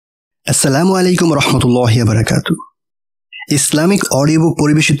আসসালামু আলাইকুম রহমতুল্লাহি ওয়া বারাকাতুহু। ইসলামিক অডিও বুক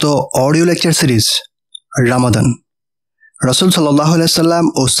পরিবেশিত অডিও লেকচার সিরিজ রামাদান, রাসূল সাল্লাল্লাহু আলাইহি সাল্লাম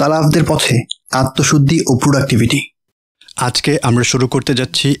ও সালাফদের পথে আত্মশুদ্ধি ও প্রোডাক্টিভিটি। আজকে আমরা শুরু করতে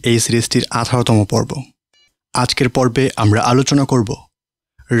যাচ্ছি এই সিরিজটির 18তম পর্ব। আজকের পর্বে আমরা আলোচনা করব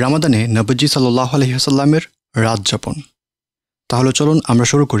রামাদানে নবীজি সাল্লাল্লাহু আলাইহি ওয়াসাল্লামের রাত যাপন। তাহলে চলুন আমরা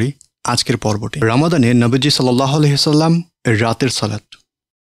শুরু করি আজকের পর্বটি। রামাদানে নবীজি সাল্লাল্লাহু আলাইহি ওয়াসাল্লাম এর রাতের সালাত।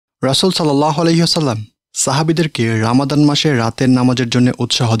 রাসূল সাল্লাল্লাহু আলাইহি ওয়াসাল্লাম সাহাবীদেরকে রামাদান মাসে রাতের নামাজের জন্য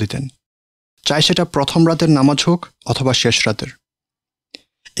উৎসাহ দিতেন, চাই সেটা প্রথম রাতের নামাজ হোক অথবা শেষ রাতের।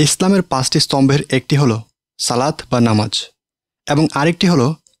 ইসলামের 5টি স্তম্ভের একটি হলো সালাত বা নামাজ এবং আরেকটি হলো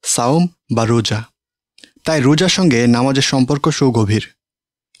সাওম বা রোজা। তাই রোজার সঙ্গে নামাজের সম্পর্ক সুগভীর।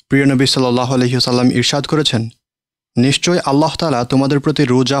 প্রিয় নবী সাল্লাল্লাহু আলাইহি ওয়াসাল্লাম ইরশাদ করেছেন, নিশ্চয় আল্লাহ তাআলা তোমাদের প্রতি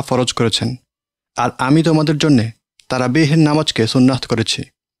রোজা ফরজ করেছেন, আর আমি তোমাদের জন্য তারাবিহের নামাজকে সুন্নাত করেছি।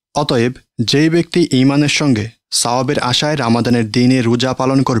 অতএব যেই ব্যক্তি ঈমানের সঙ্গে সওয়াবের আশায় রামাদানের দিনে রোজা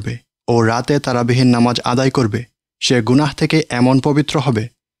পালন করবে ও রাতে তারাবিহের নামাজ আদায় করবে, সে গুনাহ থেকে এমন পবিত্র হবে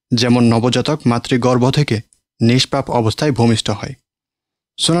যেমন নবজাতক মাতৃগর্ভ থেকে নিষ্পাপ অবস্থায় ভূমিষ্ঠ হয়।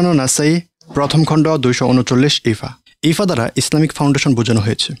 সুনানুন নাসাই প্রথম খণ্ড 239 ইফা দ্বারা ইসলামিক ফাউন্ডেশন বোঝানো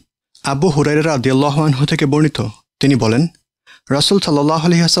হয়েছে। আবু হুরায়রা রাদিয়াল্লাহু আনহু থেকে বর্ণিত, তিনি বলেন, রাসূল সাল্লাল্লাহু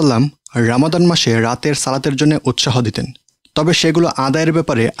আলাইহি ওয়াসাল্লাম রামাদান মাসে রাতের সালাতের জন্য উৎসাহ দিতেন, তবে সেগুলো আদায়ের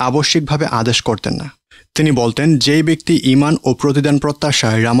ব্যাপারে আবশ্যিকভাবে আদেশ করতেন না। তিনি বলতেন, যেই ব্যক্তি ঈমান ও প্রতিদান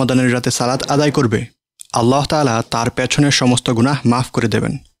প্রত্যাশায় রামাদানের রাতে সালাত আদায় করবে, আল্লাহ তাআলা তার পেছনের সমস্ত গুনাহ মাফ করে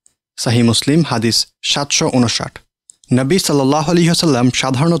দেবেন। সহিহ মুসলিম হাদিস 759। নবী সাল্লাল্লাহু আলাইহি ওয়াসাল্লাম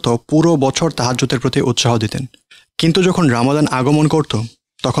সাধারণত পুরো বছর তাহাজ্জুদের প্রতি উৎসাহ দিতেন, কিন্তু যখন রামাদান আগমন করত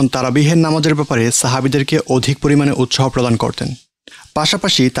তখন তারাবিহের নামাজের ব্যাপারে সাহাবীদেরকে অধিক পরিমাণে উৎসাহ প্রদান করতেন।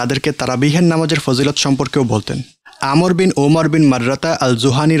 পাশাপাশি তাদেরকে তারাবিহের নামাজের ফজিলত সম্পর্কেও বলতেন। আমর বিন ওমর বিন মাররাতা আল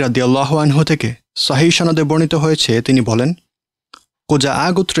জুহানি রাদিয়াল্লাহু আনহু থেকে সহিহ সনদে বর্ণিত হয়েছে, তিনি বলেন, কুজাআ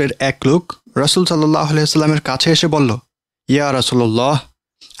গোত্রের এক লোক রাসূল সাল্লাল্লাহু আলাইহি ওয়াসাল্লামের কাছে এসে বলল, ইয়া রাসূলুল্লাহ,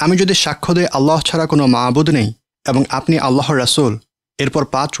 আমি যদি সাক্ষ্য দেই আল্লাহ ছাড়া কোনো মাবুদ নেই এবং আপনি আল্লাহর রাসূল, এরপর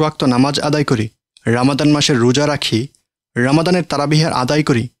 5 ওয়াক্ত নামাজ আদায় করি, রামাদান মাসের রোজা রাখি, রামাদানের তারাবিহের আদায়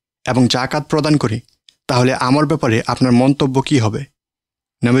করি এবং যাকাত প্রদান করি, তাহলে আমার ব্যাপারে আপনার মন্তব্য কী হবে?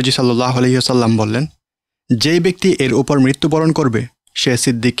 নবীজি সাল্লাল্লাহু আলাইহি ওয়াসাল্লাম বললেন, যেই ব্যক্তি এর উপর মৃত্যুবরণ করবে সে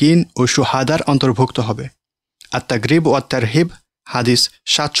সিদ্দিকিন ও শুহাদার অন্তর্ভুক্ত হবে। আত-তাগরিব ও আত-তারহিব হাদিস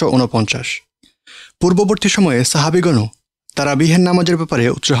 749। পূর্ববর্তী সময়ে সাহাবীগণও তারাবিহের নামাজের ব্যাপারে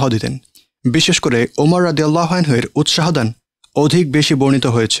উৎসাহ দিতেন। বিশেষ করে ওমর রাদিয়াল্লাহু আনহুর উৎসাহদান অধিক বেশি বর্ণিত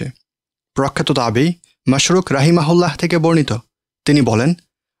হয়েছে। প্রখ্যাত তাবী মাশরুক রাহিমাহুল্লাহ থেকে বর্ণিত, তিনি বলেন,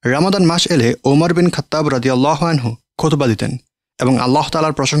 রামাদান মাস এলে ওমর বিন খাত্তাব রাদিয়াল্লাহু আনহু খুতবা দিতেন এবং আল্লাহ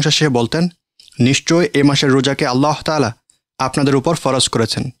তাআলার প্রশংসা সে বলতেন, নিশ্চয় এ মাসের রোজাকে আল্লাহ তাআলা আপনাদের উপর ফরজ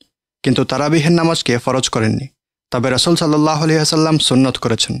করেছেন, কিন্তু তারাবিহের নামাজকে ফরজ করেননি। তবে রাসূল সাল্লাল্লাহু আলাইহি ওয়াসাল্লাম সুন্নত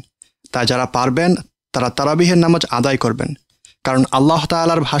করেছেন। তাই যারা পারবেন তারা তারাবিহের নামাজ আদায় করবেন, কারণ আল্লাহ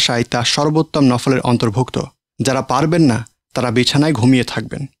তাআলার ভাষায় তা সর্বোত্তম নফলের অন্তর্ভুক্ত। যারা পারবেন না তারা বিছানায় ঘুমিয়ে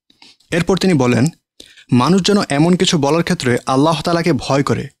থাকবেন। এরপর তিনি বলেন, মানুষ যেন এমন কিছু বলার ক্ষেত্রে আল্লাহ তাআলাকে ভয়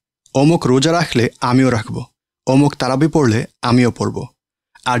করে, অমুক রোজা রাখলে আমিও রাখব, অমুক তারাবি পড়লে আমিও পড়ব।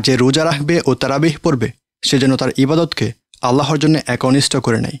 আর যে রোজা রাখবে ও তারাবিহ পড়বে সে যেন তার ইবাদতকে আল্লাহর জন্য একনিষ্ঠ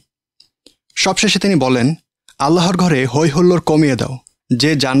করে নেয়। সবশেষে তিনি বলেন, আল্লাহর ঘরে হৈ হুল্লোড় কমিয়ে দাও,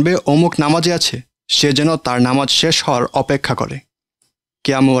 যে জানবে অমুক নামাজে আছে সে যেন তার নামাজ শেষ হওয়ার অপেক্ষা করে।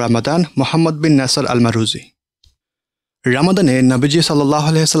 কিয়ামু রামাদান, মুহাম্মদ বিন নাসর আল মারুজি। রামাদানে নবীজি সাল্লাল্লাহু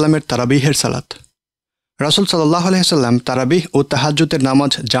আলাইহি ওয়াসাল্লামের তারাবিহের সালাত। রাসূল সাল্লাল্লাহু আলাইহি ওয়াসাল্লাম তারাবিহ ও তাহাজ্জুদের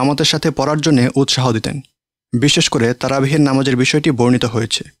নামাজ জামাতের সাথে পড়ার জন্য উৎসাহ দিতেন। বিশেষ করে তারাবিহের নামাজের বিষয়টি বর্ণিত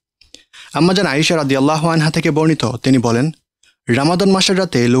হয়েছে। আম্মা জান আয়েশা রাদিয়াল্লাহু আনহা থেকে বর্ণিত, তিনি বলেন, রামাদান মাসের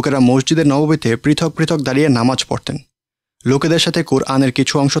রাতে লোকেরা মসজিদে নববীতে পৃথক পৃথক দাঁড়িয়ে নামাজ পড়তেন। লোকেদের সাথে কুরআনের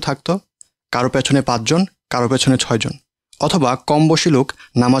কিছু অংশ থাকত, কারো পেছনে 5 জন, কারো পেছনে 6 জন, অথবা কম বয়সী লোক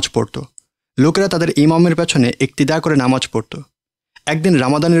নামাজ পড়ত। লোকেরা তাদের ইমামের পেছনে ইক্তিদা করে নামাজ পড়ত। একদিন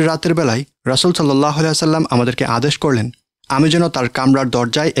রামাদানের রাতের বেলায় রাসূল সাল্লাল্লাহু আলাইহি ওয়াসাল্লাম আমাদেরকে আদেশ করলেন, আমি যেন তার কামরার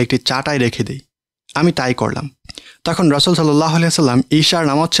দরজায় একটি চাটাই রেখে দিই। আমি তাই করলাম। তখন রাসূল সাল্লাল্লাহু আলাইহি ওয়াসাল্লাম ঈশার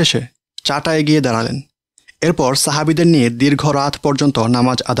নামাজ শেষে চাটায় গিয়ে দাঁড়ালেন। এরপর সাহাবীদের নিয়ে দীর্ঘ রাত পর্যন্ত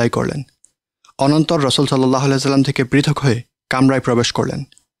নামাজ আদায় করলেন। অনন্তর রাসূল সাল্লাল্লাহু আলাইহি ওয়াসাল্লাম থেকে পৃথক হয়ে কামরায় প্রবেশ করলেন,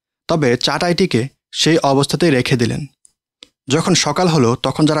 তবে চাটাইটিকে সেই অবস্থাতেই রেখে দিলেন। যখন সকাল হলো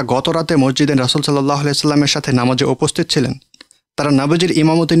তখন যারা গত রাতে মসজিদে রাসূল সাল্লাল্লাহু আলাইহি ওয়াসাল্লামের সাথে নামাজে উপস্থিত ছিলেন তারা নবীজির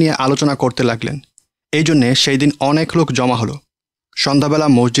ইমামতি নিয়ে আলোচনা করতে লাগলেন। এই জন্যে সেই দিন অনেক লোক জমা হলো। সন্ধ্যাবেলা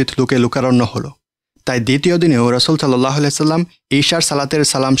মসজিদ লোকে লোকারণ্য হলো। তাই দ্বিতীয় দিনেও রাসূল সাল্লাল্লাহু আলাইহি ওয়াসাল্লাম ঈশার সালাতের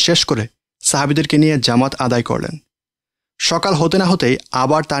সালাম শেষ করে সাহাবীদেরকে নিয়ে জামাত আদায় করলেন। সকাল হতে না হতেই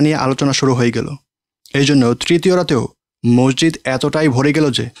আবার তা নিয়ে আলোচনা শুরু হয়ে গেল। এই জন্য তৃতীয় রাতেও মসজিদ এতটাই ভরে গেল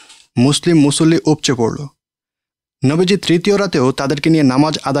যে মুসলিম মুসল্লি উপচে পড়ল। নবীজি তৃতীয় রাতেও তাদেরকে নিয়ে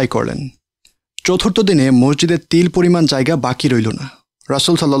নামাজ আদায় করলেন। চতুর্থ দিনে মসজিদে তিল পরিমাণ জায়গা বাকি রইল না।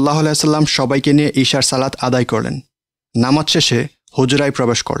 রাসূল সাল্লাল্লাহু আলাইহি সাল্লাম সবাইকে নিয়ে ঈশার সালাত আদায় করলেন। নামাজ শেষে হুজরায়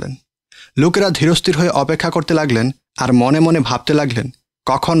প্রবেশ করলেন। লোকেরা ধীরস্থির হয়ে অপেক্ষা করতে লাগলেন আর মনে মনে ভাবতে লাগলেন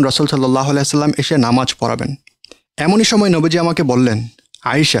কখন রাসূল সাল্লাল্লাহু আলাইহি সাল্লাম এসে নামাজ পড়াবেন। এমনই সময় নবীজি আমাকে বললেন,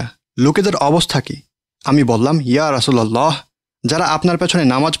 আয়েশা, লোকেদের অবস্থা কি? আমি বললাম, ইয়া রাসূলুল্লাহ, যারা আপনার পেছনে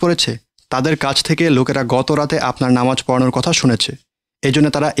নামাজ পড়েছে তাদের কাছ থেকে লোকেরা গত রাতে আপনার নামাজ পড়ানোর কথা শুনেছে। এই জন্য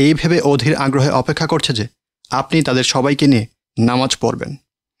তারা এই ভেবে অধীর আগ্রহে অপেক্ষা করছে যে আপনি তাদের সবাইকে নিয়ে নামাজ পড়বেন।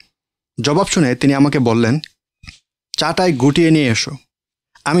 জবাব শুনে তিনি আমাকে বললেন, চাটাই গুটিয়ে নিয়ে এসো।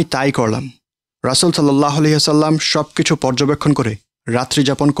 আমি তাই করলাম। রাসূল সাল্লাল্লাহু আলাইহি ওয়াসাল্লাম সব কিছু পর্যবেক্ষণ করে রাত্রি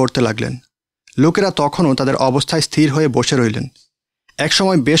যাপন করতে লাগলেন। লোকেরা তখনও তাদের অবস্থায় স্থির হয়ে বসে রইলেন।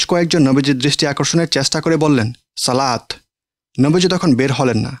 একসময় বেশ কয়েকজন নবীজির দৃষ্টি আকর্ষণের চেষ্টা করে বললেন, সালাত। নবীজি তখন বের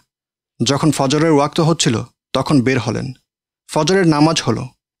হলেন না। যখন ফজরের ওয়াক্ত হচ্ছিল তখন বের হলেন। ফজরের নামাজ হলো।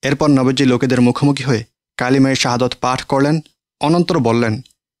 এরপর নবীজি লোকেদের মুখোমুখি হয়ে কালিমায়ে শাহাদত পাঠ করলেন। অনন্তর বললেন,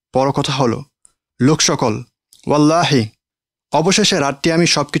 পর কথা হলো, লোক সকল, ওয়াল্লাহি, অবশেষে রাতটি আমি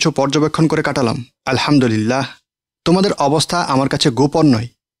সব কিছু পর্যবেক্ষণ করে কাটালাম। আলহামদুলিল্লাহ, তোমাদের অবস্থা আমার কাছে গোপন নয়,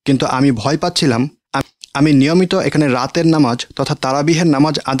 কিন্তু আমি ভয় পাচ্ছিলাম আমি নিয়মিত এখানে রাতের নামাজ তথা তারাবিহের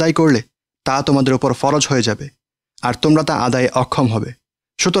নামাজ আদায় করলে তা তোমাদের উপর ফরজ হয়ে যাবে আর তোমরা তা আদায়ে অক্ষম হবে।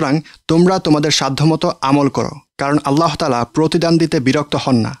 সুতরাং তোমরা তোমাদের সাধ্যমতো আমল করো, কারণ আল্লাহ তাআলা প্রতিদান দিতে বিরক্ত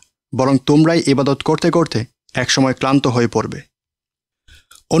হন না, বরং তোমরাই ইবাদত করতে করতে একসময় ক্লান্ত হয়ে পড়বে।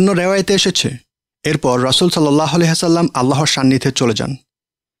 অন্য রেওয়ায়েতে এসেছে, এরপর রাসূল সাল্লাল্লাহু আলাইহি ওয়াসাল্লাম আল্লাহর সান্নিধ্যে চলে যান।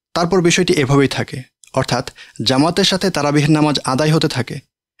 তারপর বিষয়টি এভাবেই থাকে, অর্থাৎ জামাতের সাথে তারাবিহের নামাজ আদায় হতে থাকে।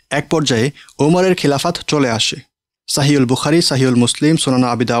 এক পর্যায়ে ওমরের খিলাফাত চলে আসে। সাহিহুল বুখারী, সাহিহুল মুসলিম, সুনান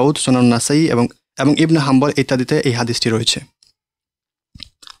আবি দাউদ, সুনান নাসাই এবং ইবনে হাম্বল ইত্যাদিতে এই হাদিসটি রয়েছে।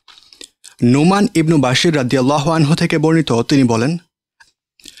 নুমান ইবনু বাশির রাদিয়াল্লাহু আনহু থেকে বর্ণিত, তিনি বলেন,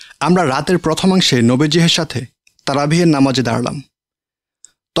 আমরা রাতের প্রথমাংশে নবীজির সাথে তারাবিহের নামাজে দাঁড়ালাম।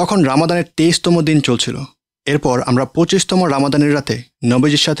 তখন রামাদানের 23তম দিন চলছিল। এরপর আমরা 25তম রামাদানের রাতে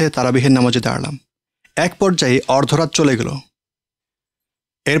নবীজির সাথে তারাবিহের নামাজে দাঁড়ালাম। এক পর্যায়ে অর্ধরাত চলে গেল।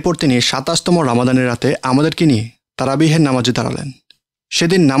 এরপর তিনি 27তম রামাদানের রাতে আমাদেরকে নিয়ে তারাবিহের নামাজে দাঁড়ালেন।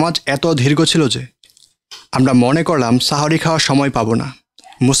 সেদিন নামাজ এত দীর্ঘ ছিল যে আমরা মনে করলাম সাহরি খাওয়ার সময় পাব না।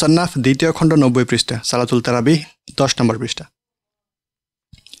 মুসান্নাফ 2য় খণ্ড 90 পৃষ্ঠা, সালাতুল তারাবিহ 10 নম্বর পৃষ্ঠা।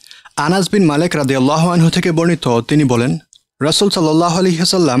 আনাস বিন মালিক রাদিয়াল্লাহু আনহু থেকে বর্ণিত, তিনি বলেন, রাসূল সাল্লাল্লাহু আলাইহি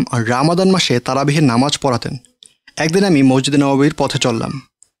ওয়াসাল্লাম রামাদান মাসে তারাবিহের নামাজ পড়াতেন। একদিন আমি মসজিদে নববীর পথে চললাম।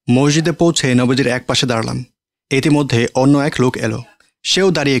 মসজিদে পৌঁছে নবীজির এক পাশে দাঁড়ালাম। ইতিমধ্যে অন্য এক লোক এলো, সেও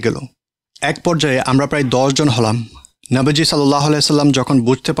দাঁড়িয়ে গেল। এক পর্যায়ে আমরা প্রায় 10 জন হলাম। নবীজি সাল্লাল্লাহু আলাইহি ওয়াসাল্লাম যখন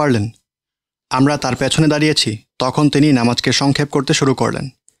বুঝতে পারলেন আমরা তার পেছনে দাঁড়িয়েছি, তখন তিনি নামাজকে সংক্ষেপ করতে শুরু করলেন।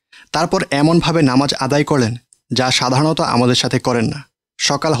 তারপর এমনভাবে নামাজ আদায় করলেন যা সাধারণত আমাদের সাথে করেন না।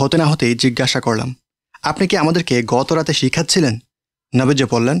 সকাল হতে না হতেই জিজ্ঞাসা করলাম, আপনি কি আমাদেরকে গত রাতে শিখাচ্ছিলেন? নবীজি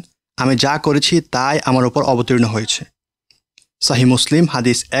বললেন, আমি যা করেছি তাই আমার উপর অবতীর্ণ হয়েছে। সহিহ মুসলিম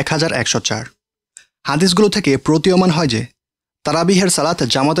হাদিস 1104। হাদিসগুলো থেকে প্রতীয়মান হয় যে তারাবিহের সালাত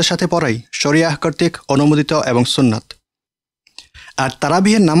জামাতের সাথে পড়াই শরিয়াহ কর্তৃক অনুমোদিত এবং সুন্নাত। আর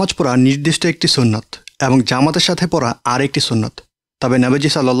তারাবিহের নামাজ পড়া নির্দিষ্ট একটি সুন্নাত এবং জামাতের সাথে পড়া আর একটি সুন্নাত। তবে নবীজি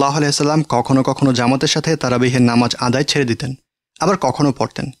সাল্লাল্লাহু আলাইহি ওয়াসাল্লাম কখনো কখনো জামাতের সাথে তারাবিহের নামাজ আদায় ছেড়ে দিতেন, আবার কখনো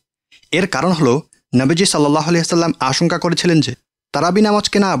পড়তেন। এর কারণ হলো নবীজি সাল্লাল্লাহু আলাইহি ওয়াসাল্লাম আশঙ্কা করেছিলেন যে তারাবি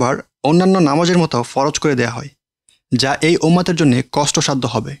নামাজকে না আবার অন্যান্য নামাজের মতো ফরজ করে দেয়া হয়, যা এই উম্মতের জন্য কষ্টসাধ্য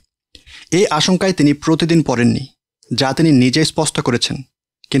হবে। এই আশঙ্কায় তিনি প্রতিদিন পড়েননি, যা তিনি নিজে স্পষ্ট করেছেন।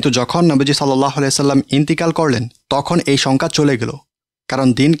 কিন্তু যখন নবীজি সাল্লাল্লাহু আলাইহি ওয়াসাল্লাম ইন্তিকাল করলেন তখন এই শঙ্কা চলে গেল, কারণ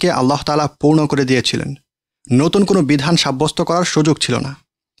দিনকে আল্লাহ তাআলা পূর্ণ করে দিয়েছিলেন। নতুন কোনো বিধান সাব্যস্ত করার সুযোগ ছিল না।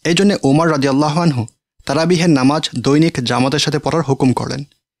 এই জন্য ওমর রাদিয়াল্লাহু আনহু তারাবিহের নামাজ দৈনিক জামাতের সাথে পড়ার হুকুম করলেন।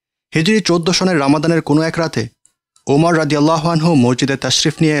 হিজরি 14 সনের রামাদানের কোনো এক রাতে ওমর রাদিয়াল্লাহু আনহু মসজিদে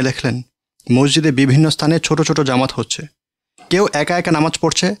তাশরিফ নিয়ে লেখলেন, মসজিদে বিভিন্ন স্থানে ছোট ছোট জামাত হচ্ছে। কেউ একা একা নামাজ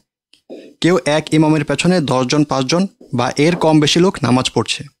পড়ছে, কেউ এক ইমামের পেছনে 10 জন 5 জন বা এর কম বেশি লোক নামাজ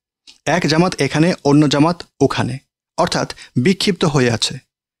পড়ছে। এক জামাত এখানে, অন্য জামাত ওখানে, অর্থাৎ বিক্ষিপ্ত হয়ে আছে।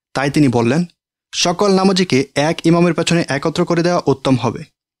 তাই তিনি বললেন, সকল নামাজিকে এক ইমামের পেছনে একত্র করে দেওয়া উত্তম হবে।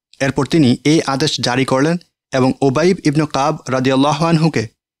 এরপর তিনি এই আদেশ জারি করলেন এবং উবাইব ইবনে কাব রাদিয়াল্লাহু আনহুকে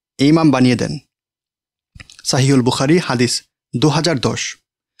ইমাম বানিয়ে দেন। সাহিহুল বুখারী হাদিস 2010।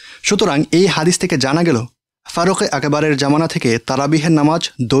 সুতরাং এই হাদিস থেকে জানা গেল ফারুকে আকবরের জামানা থেকে তারাবিহের নামাজ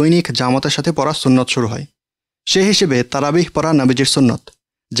দৈনিক জামাতের সাথে পড়া সুন্নত শুরু হয়। সেই হিসেবে তারাবিহ পড়া নবীজির সুন্নত,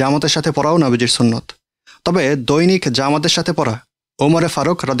 জামাতের সাথে পড়াও নবীজির সুন্নত। তবে দৈনিক জামাতের সাথে পড়া ওমরে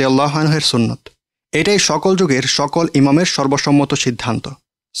ফারুক রাদিয়াল্লাহু আনহুর সুন্নত। এটাই সকল যুগের সকল ইমামের সর্বসম্মত সিদ্ধান্ত।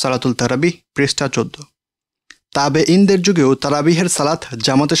 সালাতুল তারাবিহ পৃষ্ঠা 14। তাবেঈনদের যুগেও তারাবিহের সালাত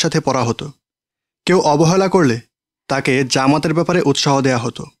জামাতের সাথে পড়া হতো। কেউ অবহেলা করলে তাকে জামাতের ব্যাপারে উৎসাহ দেয়া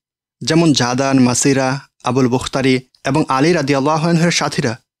হতো। যেমন জাদান, মাসিরা, আবুল বুখতারি এবং আলী রাদিয়াল্লাহু আনহুর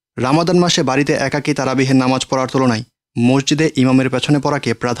সাথীরা রামাদান মাসে বাড়িতে একাকী তারাবিহের নামাজ পড়ার তুলনায় মসজিদে ইমামের পেছনে পড়াকে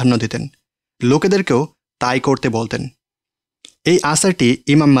প্রাধান্য দিতেন। লোকেদেরকেও তাই করতে বলতেন। এই আসারটি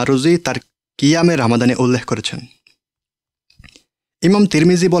ইমাম মারুজি তার কিয়ামে রামাদানে উল্লেখ করেছেন। ইমাম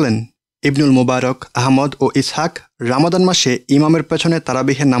তিরমিজি বলেন, ইবনুল মুবারক, আহমদ ও ইসহাক রামাদান মাসে ইমামের পেছনে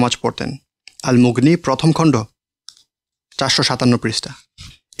তারাবিহের নামাজ পড়তেন। আল মুগনি প্রথম খণ্ড 457 পৃষ্ঠা।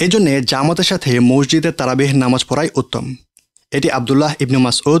 এজন্যে জামাতের সাথে মসজিদের তারাবিহের নামাজ পড়াই উত্তম। এটি আবদুল্লাহ ইবনু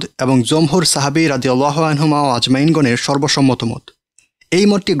মাসউদ এবং জমহুর সাহাবী রাদিয়াল্লাহু আনহুমা ও আজমাইনগণের সর্বসম্মত মত। এই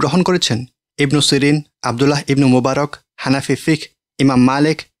মতটি গ্রহণ করেছেন ইবনু সিরিন, আবদুল্লাহ ইবনু মুবারক, হানাফি ফিকহ, ইমাম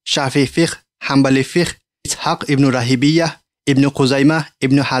মালিক, শাফি ফিকহ, হাম্বালি ফিকহ, ইসহাক ইবনু রাহিবিয়াহ, ইবনু খুজাইমা,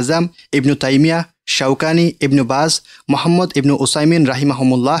 ইবনু হাজাম, ইবনু তাইমিয়া, শাওকানি, ইবনু বাজ, মোহাম্মদ ইবনু উসাইমিন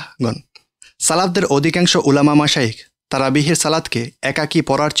রাহিমাহুমুল্লাহগণ। সালাফদের অধিকাংশ উলামা মাশাইখ তারাবিহের সালাতকে একাকী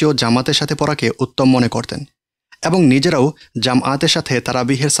পড়ার চেয়েও জামাতের সাথে পড়াকে উত্তম মনে করতেন এবং নিজেরাও জামাতের সাথে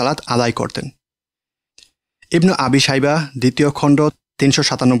তারাবিহের সালাত আদায় করতেন। ইবনু আবি শাইবা দ্বিতীয় খণ্ড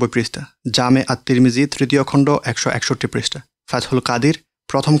 397 পৃষ্ঠা, জামে আত তিরমিজি তৃতীয় খণ্ড 161 পৃষ্ঠা, ফাতহুল কাদির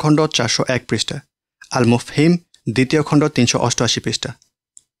প্রথম খণ্ড 401 পৃষ্ঠা, আল মুফহিম দ্বিতীয় খণ্ড 388 পৃষ্ঠা,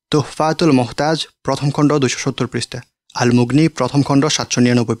 তুহফাতুল মুহতাজ প্রথম খণ্ড 270 পৃষ্ঠা, আল মুগনি প্রথম খণ্ড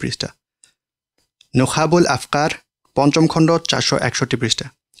 799 পৃষ্ঠা, নুখাবুল আফকার পঞ্চম খণ্ড 461 পৃষ্ঠা,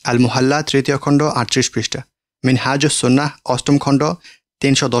 আল মুহাল্লা তৃতীয় খণ্ড 38 পৃষ্ঠা, মিনহাজুস সুন্নাহ অষ্টম খণ্ড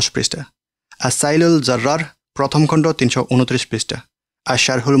 310 পৃষ্ঠা, আসাইলুল জাররার প্রথম খণ্ড 329 পৃষ্ঠা,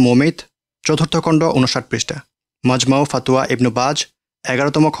 আশারহুল মুমিত চতুর্থ খণ্ড 59 পৃষ্ঠা, মাজমাউ ফাতুয়া ইবনু বাজ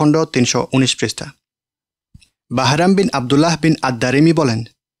 11তম খণ্ড 319 পৃষ্ঠা। বাহরাম বিন আবদুল্লাহ বিন আদ-দারিমি বলেন,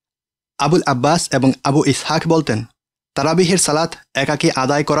 আবুল আব্বাস এবং আবু ইসহাক বলতেন, তারাবিহের সালাত একাকী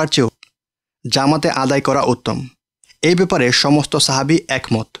আদায় করার চেয়েও জামাতে আদায় করা উত্তম। এই ব্যাপারে সমস্ত সাহাবী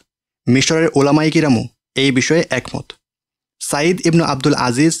একমত। মিশরের উলামায়ে কিরামও এই বিষয়ে একমত। সাইদ ইবনু আব্দুল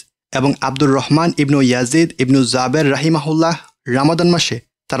আজিজ এবং আব্দুর রহমান ইবনু ইয়াজিদ ইবনু জাবের রাহিমাহুল্লাহ রামাদান মাসে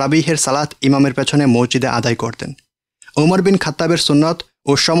তারাবিহের সালাত ইমামের পেছনে মসজিদে আদায় করতেন। ওমর বিন খাত্তাবের সুন্নত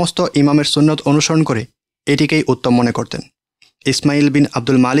ও সমস্ত ইমামের সুন্নত অনুসরণ করে এটিকেই উত্তম মনে করতেন। ইসমাইল বিন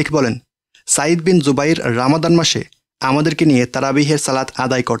আব্দুল মালিক বলেন, সাইদ বিন জুবাইর রামাদান মাসে আমাদেরকে নিয়ে তারাবিহের সালাত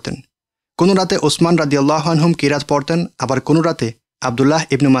আদায় করতেন। কোনো রাতে ওসমান রাদিয়াল্লাহু আনহুম কিরাত পড়তেন, আবার কোনো রাতে আবদুল্লাহ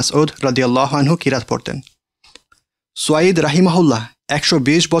ইবনু মাসউদ রাদিয়াল্লাহু আনহু কিরাত পড়তেন। সুয়াইদ রাহিমাহুল্লাহ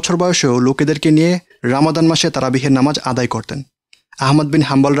 120 বছর বয়সেও লোকেদেরকে নিয়ে রামাদান মাসে তারাবিহের নামাজ আদায় করতেন। আহমদ বিন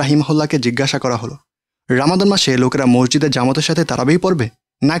হাম্বল রাহিমাহুল্লাহকে জিজ্ঞাসা করা হলো, রামাদান মাসে লোকেরা মসজিদে জামাতের সাথে তারাবিহ পড়বে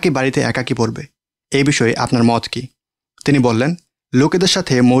নাকি বাড়িতে একাকী পড়বে? এই বিষয়ে আপনার মত কি? তিনি বললেন, লোকেদের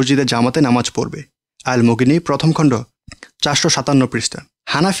সাথে মসজিদে জামাতে নামাজ পড়বে। আল মুগনি প্রথম খণ্ড 457 পৃষ্ঠা।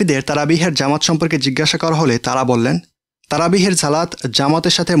 হানাফিদের তারাবিহের জামাত সম্পর্কে জিজ্ঞাসা করা হলে তারা বললেন, তারাবিহের সালাত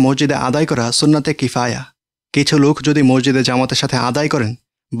জামাতের সাথে মসজিদে আদায় করা সুন্নাতে কিফায়া। কিছু লোক যদি মসজিদে জামাতের সাথে আদায় করেন,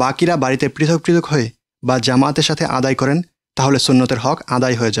 বাকিরা বাড়িতে পৃথক পৃথক হয়ে বা জামাতের সাথে আদায় করেন, তাহলে সুন্নতের হক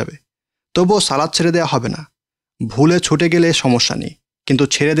আদায় হয়ে যাবে। তবুও সালাত ছেড়ে দেওয়া হবে না। ভুলে ছুটে গেলে সমস্যা নেই, কিন্তু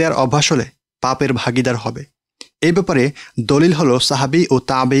ছেড়ে দেওয়ার অভ্যাস হলে পাপের ভাগিদার হবে। এই ব্যাপারে দলিল হলো সাহাবী ও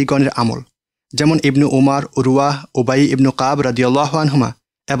তাবেঈগণের আমল, যেমন ইবনু উমার, উরওয়াহ, উবাই ইবনু কাব রাদিয়াল্লাহু আনহুমা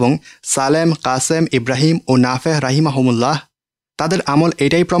এবং সালেম, কাসেম, ইব্রাহিম ও নাফেহ রাহিমাহুমুল্লাহ। তাদের আমল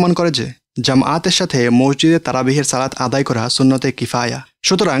এটাই প্রমাণ করে যে জামাতের সাথে মসজিদে তারাবিহের সালাত আদায় করা সুন্নতে কিফায়া।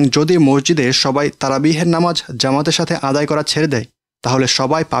 সুতরাং যদি মসজিদে সবাই তারাবিহের নামাজ জামাতের সাথে আদায় করা ছেড়ে দেয়, তাহলে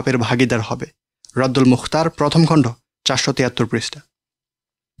সবাই পাপের ভাগিদার হবে। রদ্দুল মুখতার প্রথম খণ্ড 473 পৃষ্ঠা।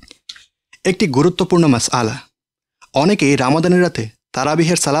 একটি গুরুত্বপূর্ণ মাসআলা, অনেকেই রামাদানের রাতে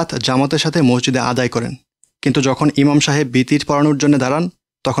তারাবিহের সালাত জামাতের সাথে মসজিদে আদায় করেন, কিন্তু যখন ইমাম সাহেব বিতির পড়ানোর জন্য দাঁড়ান,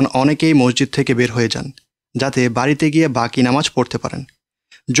 তখন অনেকেই মসজিদ থেকে বের হয়ে যান, যাতে বাড়িতে গিয়ে বাকি নামাজ পড়তে পারেন।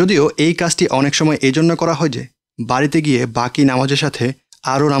 যদিও এই কাজটি অনেক সময় এই জন্য করা হয় যে বাড়িতে গিয়ে বাকি নামাজের সাথে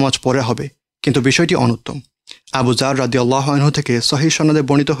আরও নামাজ পড়া হবে, কিন্তু বিষয়টি অনুত্তম। আবু যার রাদিয়াল্লাহু আনহু থেকে সহিহ সনদে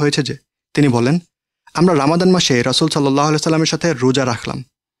বর্ণিত হয়েছে যে তিনি বলেন, আমরা রামাদান মাসে রাসূল সাল্লাল্লাহু আলাইহি সাল্লামের সাথে রোজা রাখলাম।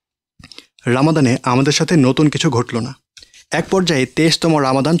 রামাদানে আমাদের সাথে নতুন কিছু ঘটল না। এক পর্যায়ে 23তম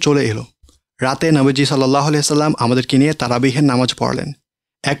রামাদান চলে এলো। রাতে নবীজি সাল্লাল্লাহু আলাইহি সাল্লাম আমাদেরকে নিয়ে তারাবিহের নামাজ পড়ালেন।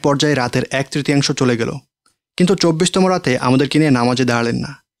 এক পর্যায়ে রাতের 1/3 চলে গেল, কিন্তু 24তম রাতে আমাদেরকে নিয়ে নামাজে দাঁড়ালেন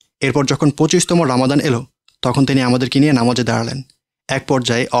না। এরপর যখন 25তম রামাদান এলো, তখন তিনি আমাদেরকে নিয়ে নামাজে দাঁড়ালেন। এক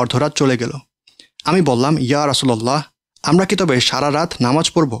পর্যায়ে অর্ধরাত চলে গেল। আমি বললাম, ইয়া রাসূলুল্লাহ, আমরা কি তবে সারা রাত নামাজ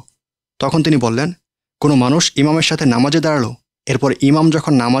পড়ব? তখন তিনি বললেন, কোনো মানুষ ইমামের সাথে নামাজে দাঁড়ালো, এরপর ইমাম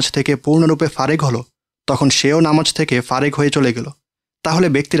যখন নামাজ থেকে পূর্ণরূপে ফারেগ হলো তখন সেও নামাজ থেকে ফারেগ হয়ে চলে গেল, তাহলে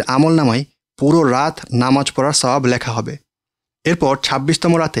ব্যক্তির আমল নামায় পুরো রাত নামাজ পড়ার সওয়াব লেখা হবে। এরপর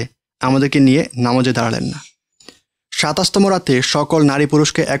 ২৬তম রাতে আমাদেরকে নিয়ে নামাজে দাঁড়ালেন না। ২৭তম রাতে সকল নারী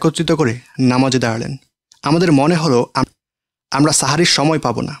পুরুষকে একত্রিত করে নামাজে দাঁড়ালেন। আমাদের মনে হলো আমরা সাহারির সময়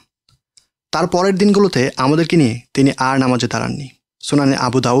পাব না। তার পরের দিনগুলোতে আমাদেরকে নিয়ে তিনি আর নামাজে দাঁড়াননি। সুনানে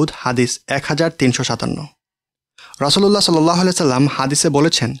আবু দাউদ হাদিস ১৩৫৭। রাসূলুল্লাহ সাল্লাল্লাহু আলাইহি সাল্লাম হাদিসে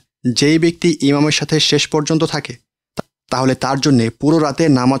বলেছেন, যেই ব্যক্তি ইমামের সাথে শেষ পর্যন্ত থাকে তাহলে তার জন্যে পুরো রাতে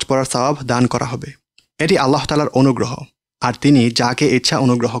নামাজ পড়ার সওয়াব দান করা হবে। এটি আল্লাহ তাআলার অনুগ্রহ, আর তিনি যাকে ইচ্ছা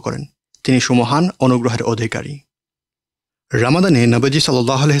অনুগ্রহ করেন। তিনি সুমহান অনুগ্রহের অধিকারী। রামাদানে নবীজি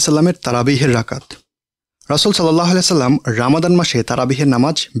সাল্লাল্লাহু আলাইহি সাল্লামের তারাবিহের রাকাত। রাসূল সাল্লাল্লাহু আলাইহি সাল্লাম রামাদান মাসে তারাবিহের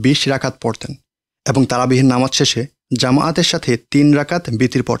নামাজ ২০ রাকাত পড়তেন এবং তারাবিহের নামাজ শেষে জামাআতের সাথে ৩ রাকাত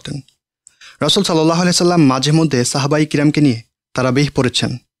বিতির পড়তেন। রাসূল সাল্লাল্লাহু আলাইহি সাল্লাম মাঝে মধ্যে সাহাবায়ে কিরামকে নিয়ে তারাবিহ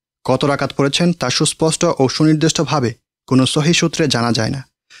পড়েছেন। কত রাকাত পড়েছেন তা সুস্পষ্ট ও সুনির্দিষ্টভাবে কোনো সহিহ সূত্রে জানা যায় না।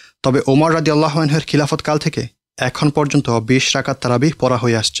 তবে ওমর রাদিয়াল্লাহু আনহুর খিলাফতকাল থেকে এখন পর্যন্ত ২০ রাকাত তারাবিহ পড়া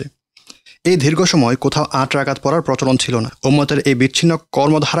হয়ে আসছে। এই দীর্ঘ সময় কোথাও ৮ রাকাত পড়ার প্রচলন ছিল না। উম্মতের এই বিচ্ছিন্ন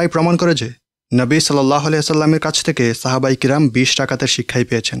কর্মধারাই প্রমাণ করে যে নবী সাল্লাল্লাহু আলাইহি সাল্লামের কাছ থেকে সাহাবায়ে কিরাম ২০ রাকাতের শিক্ষাই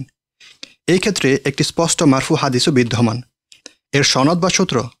পেয়েছেন। এই ক্ষেত্রে একটি স্পষ্ট মারফু হাদিসও বিদ্যমান। এর সনদ বা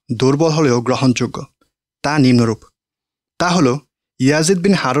সূত্র দুর্বল হলেও গ্রহণযোগ্য। তা নিম্নরূপ। তা হল, ইয়াজিদ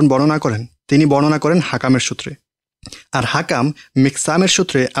বিন হারুন বর্ণনা করেন, তিনি বর্ণনা করেন হাকামের সূত্রে, আর হাকাম মিকসামের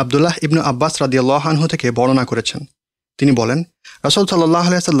সূত্রে আব্দুল্লাহ ইবনু আব্বাস রাদিয়াল্লাহু আনহু থেকে বর্ণনা করেছেন। তিনি বলেন, রাসূল সাল্লাল্লাহু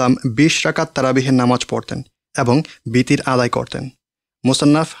আলাইহি সাল্লাম ২০ রাকাত তারাবিহের নামাজ পড়তেন এবং বিতির আদায় করতেন।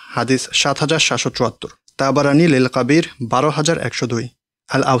 মুসান্নাফ হাদিস ৭৭৭৪, তাবারানী লিল কাবির ১২১০২,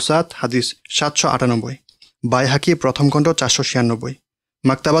 আল আওসাত হাদিস ৭৯৮, বাইহাকি প্রথম খণ্ড ৪৯৬,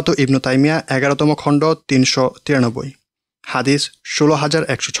 মাকতাবাত ইবনু তাইমিয়া ১১তম খণ্ড ৩৯৩, হাদিস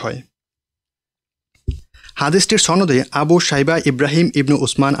 ১৬১০৬। হাদিসটির সনদে আবু শাইবা ইব্রাহিম ইবনু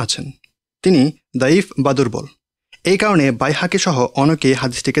উসমান আছেন। তিনি দাইফ বা দুর্বল। এই কারণে বাইহাকি সহ অনেকে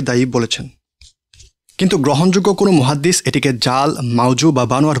হাদিসটিকে দাইফ বলেছেন। কিন্তু গ্রহণযোগ্য কোনো মুহাদ্দিস এটিকে জাল, মাউজু বা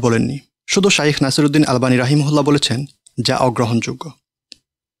বানোয়ার বলেননি। শুধু শাইখ নাসিরউদ্দিন আলবানী রাহিমাহুল্লাহ বলেছেন, যা অগ্রহণযোগ্য।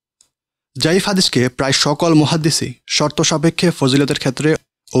 জাইফ হাদিসকে প্রায় সকল মুহাদ্দিসই শর্ত সাপেক্ষে ফজিলতের ক্ষেত্রে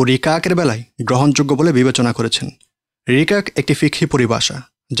ও রিকাকের বেলায় গ্রহণযোগ্য বলে বিবেচনা করেছেন। রিকাক একটি ফিকহি পরিভাষা,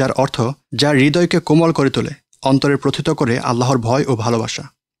 যার অর্থ যা হৃদয়কে কোমল করে তোলে, অন্তরে প্রথিত করে আল্লাহর ভয় ও ভালোবাসা।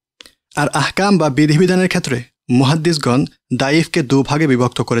 আর আহকাম বা বিধিবিধানের ক্ষেত্রে মুহাদ্দিসগণ দাইফকে দুভাগে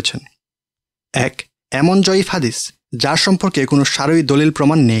বিভক্ত করেছেন। এক, এমন জয়ীফ হাদিস যার সম্পর্কে কোনো সারয়ী দলিল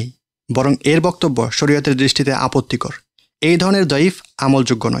প্রমাণ নেই, বরং এর বক্তব্য শরীয়তের দৃষ্টিতে আপত্তিকর। এই ধরনের জয়ীফ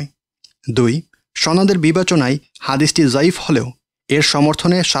আমলযোগ্য নয়। ২, সনদের বিবেচনায় হাদিসটি জয়ীফ হলেও এর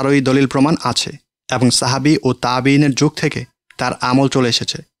সমর্থনে সারয়ী দলিল প্রমাণ আছে এবং সাহাবী ও তাবিঈনের যুগ থেকে তার আমল চলে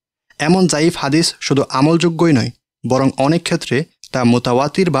এসেছে। এমন জাইফ হাদিস শুধু আমলযোগ্যই নয়, বরং অনেক ক্ষেত্রে তা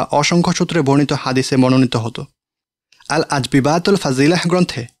মুতাওয়াতির বা অসংখ্য সূত্রে বর্ণিত হাদিসে মনোনীত হতো। আল আজবিবাতুল ফাজিলাহ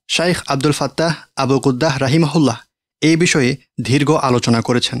গ্রন্থে শাইখ আব্দুল ফাত্তাহ আবু কুদ্দাহ রাহিমাহুল্লাহ এই বিষয়ে দীর্ঘ আলোচনা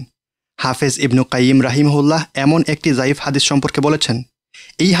করেছেন। হাফেজ ইবনু কাইয়িম রাহিমাহুল্লাহ এমন একটি জাইফ হাদিস সম্পর্কে বলেছেন,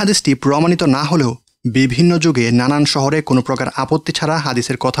 এই হাদিসটি প্রমাণিত না হলেও বিভিন্ন যুগে নানান শহরে কোনো প্রকার আপত্তি ছাড়া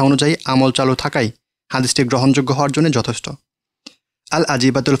হাদিসের কথা অনুযায়ী আমল চালু থাকাই হাদিসটি গ্রহণযোগ্য হওয়ার জন্য যথেষ্ট। আল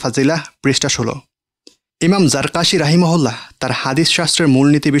আজিবাতুল ফাজিলাহ পৃষ্ঠা ১৬। ইমাম জারকাশি রাহিমাহুল্লাহ তার হাদিস শাস্ত্রের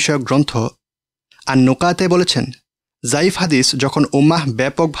মূলনীতি বিষয়ক গ্রন্থ আর নুকাতে বলেছেন, জাইফ হাদিস যখন উম্মাহ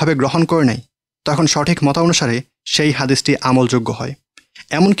ব্যাপকভাবে গ্রহণ করে নেয় তখন সঠিক মতানুসারে সেই হাদিসটি আমলযোগ্য হয়,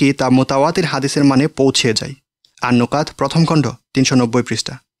 এমনকি তা মুতাওয়াতির হাদিসের মানে পৌঁছিয়ে যায়। আর নুকাত প্রথম খণ্ড ৩৯০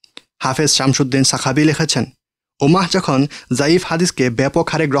 পৃষ্ঠা। হাফেজ শামসুদ্দিন সাখাবি লিখেছেন, উম্মাহ যখন জাইফ হাদিসকে ব্যাপক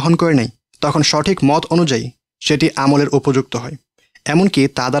হারে গ্রহণ করে নেয় তখন সঠিক মত অনুযায়ী সেটি আমলের উপযুক্ত হয়, এমনকি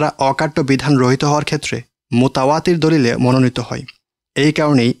তা দ্বারা অকাট্য বিধান রহিত হওয়ার ক্ষেত্রে মুতাওয়াতির দলিলে মনোনীত হয়। এই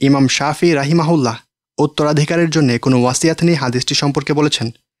কারণেই ইমাম শাফি রাহিমাহুল্লাহ উত্তরাধিকারের জন্য কোনো ওয়াসিয়াত নিয়ে হাদিসটি সম্পর্কে বলেছেন,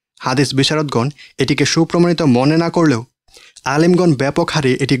 হাদিস বিশারদগণ এটিকে সুপ্রমাণিত মনে না করলেও আলেমগণ ব্যাপক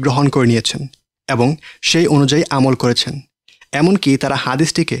হারে এটি গ্রহণ করে নিয়েছেন এবং সেই অনুযায়ী আমল করেছেন। এমনকি তারা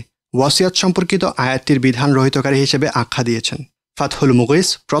হাদিসটিকে ওয়াসিয়াত সম্পর্কিত আয়াতটির বিধান রহিতকারী হিসেবে আখ্যা দিয়েছেন। ফাতহুল মুগিস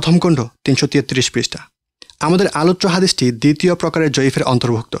প্রথম খণ্ড ৩৩৩ পৃষ্ঠা। আমাদের আলোচ্য হাদিসটি দ্বিতীয় প্রকারের জয়ীফের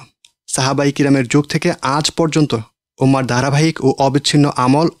অন্তর্ভুক্ত। সাহাবাই কিরামের যুগ থেকে আজ পর্যন্ত উম্মার ধারাবাহিক ও অবিচ্ছিন্ন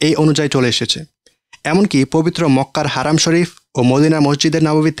আমল এই অনুযায়ী চলে এসেছে। এমনকি পবিত্র মক্কার হারাম শরীফ ও মদিনা মসজিদের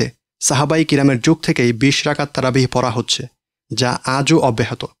নববীতে সাহাবাই কিরামের যুগ থেকেই ২০ রাকাত তারাবিহ পড়া হচ্ছে, যা আজও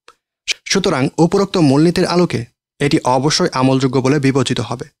অব্যাহত। সুতরাং উপরোক্ত মূলনীতির আলোকে এটি অবশ্যই আমলযোগ্য বলে বিবেচিত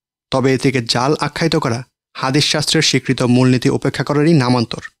হবে। তবে এটিকে জাল আখ্যায়িত করা হাদিস শাস্ত্রের স্বীকৃত মূলনীতি উপেক্ষা করারই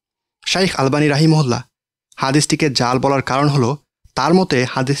নামান্তর। শাইখ আলবানী রাহিমাহুল্লাহ হাদিসটিকে জাল বলার কারণ হলো তার মতে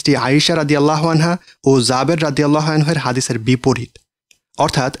হাদিসটি আয়েশা রাদিয়াল্লাহু আনহা ও জাবের রাদিয়াল্লাহু আনহুর হাদিসের বিপরীত,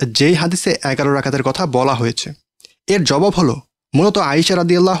 অর্থাৎ যেই হাদিসে 11 রাকাতের কথা বলা হয়েছে। এর জবাব হলো মূলত আয়েশা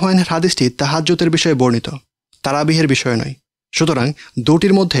রাদিয়াল্লাহু আনহার হাদিসটি তাহাজ্জুদের বিষয়ে বর্ণিত, তারাবিহের বিষয়ে নয়। সুতরাং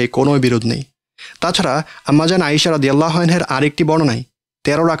দুটির মধ্যে কোনো বিরোধ নেই। তাছাড়া আম্মাজান আয়েশা রাদিয়াল্লাহু আনহার আরেকটি বর্ণনায়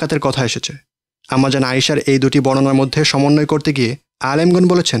 13 রাকাতের কথা এসেছে। আম্মাজান আয়েশার এই দুটি বর্ণনার মধ্যে সমন্বয় করতে গিয়ে আলেমগণ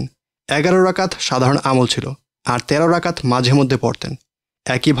বলেছেন 11 রাকাত সাধারণ আমল ছিল আর 13 রাকাত মাঝে মধ্যে পড়তেন।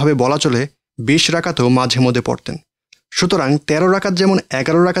 একইভাবে বলা চলে 20 রাকাতও মাঝে মধ্যে পড়তেন। সুতরাং 13 রাকাত যেমন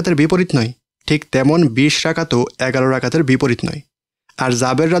 11 রাকাতের বিপরীত নয়, ঠিক তেমন 20 রাকাতও 11 রাকাতের বিপরীত নয়। আর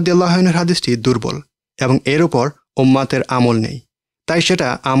জাবের রাদিয়াল্লাহু আনহুর হাদিসটি দুর্বল এবং এর উপর উম্মাতের আমল নেই, তাই সেটা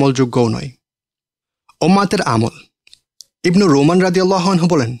আমলযোগ্যও নয়। উম্মাতের আমল। ইবনু রোমান রাদিয়াল্লাহু আনহু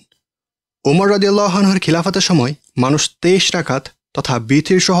বলেন, ওমর রাদিয়াল্লাহু আনহুর খিলাফতের সময় মানুষ 23 রাকাত তথা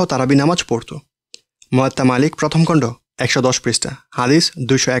বিতির সহ তারাবি নামাজ পড়ত। মুয়াত্তা মালিক প্রথম খণ্ড 110 পৃষ্ঠা, হাদিস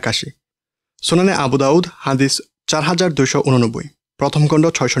 281। সুনানে আবু দাউদ হাদিস 4289, প্রথম খণ্ড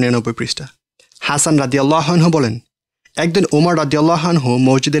 699 পৃষ্ঠা। হাসান রাদিয়াল্লাহু আনহু বলেন, একদিন ওমর রাদিয়াল্লাহু আনহু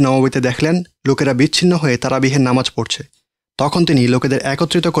মসজিদে নববীতে দেখলেন লোকেরা বিচ্ছিন্ন হয়ে তারাবিহের নামাজ পড়ছে। তখন তিনি লোকেদের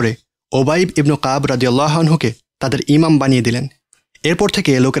একত্রিত করে ওবাইব ইবনু কাব রাদিয়াল্লাহু আনহুকে তাদের ইমাম বানিয়ে দিলেন। এরপর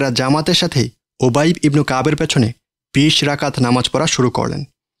থেকে লোকেরা জামাতের সাথেই ওবাইব ইবনু কাবের পেছনে 20 রাকাত নামাজ পড়া শুরু করলেন।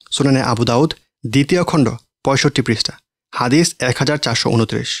 সুনানে আবু দাউদ দ্বিতীয় খণ্ড 65 পৃষ্ঠা, হাদিস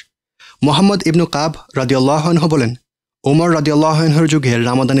 1429। মোহাম্মদ ইবনু কাব রাদিয়াল্লাহু আনহু বলেন, ওমর রাদিয়াল্লাহু আনহুর যুগে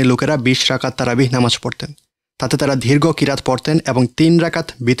রামাদানে লোকেরা 20 রাকাত তারাবিহ নামাজ পড়তেন। তাতে তারা দীর্ঘ কিরাত পড়তেন এবং 3 রাকাত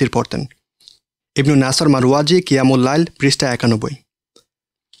বিতির পড়তেন। ইবনু নাসর মারওয়াজি কিয়ামুল লাইল পৃষ্ঠা 91।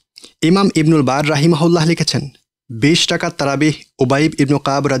 ইমাম ইবনুল বার রাহিমাহুল্লাহ লিখেছেন, 20 রাকাত তারাবিহ ওবাইব ইবনু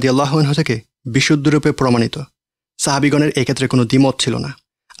কাব রাদিয়াল্লাহু আনহু থেকে বিশুদ্ধরূপে প্রমাণিত। সাহাবিগণের এক্ষেত্রে কোনো দ্বিমত ছিল না।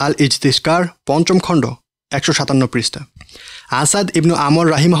 আল ইজতিস্কার পঞ্চম খণ্ড 157 পৃষ্ঠা। আসাদ ইবনু আমর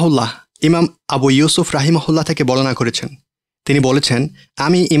রাহিমাহুল্লাহ ইমাম আবু ইউসুফ রাহিমাহুল্লাহ থেকে বর্ণনা করেছেন। তিনি বলেছেন,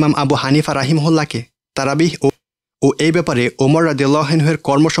 আমি ইমাম আবু হানিফা রাহিমাহুল্লাহকে তারাবিহ ও এই ব্যাপারে ওমর রাদিয়াল্লাহু আনহুর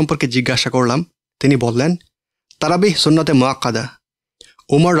কর্ম সম্পর্কে জিজ্ঞাসা করলাম। তিনি বললেন, তারাবিহ সুন্নাতে মুআক্কাদা।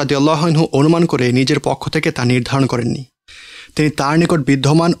 ওমর রাদিয়াল্লাহু আনহু অনুমান করে নিজের পক্ষ থেকে তা নির্ধারণ করেননি। তিনি তার নিকট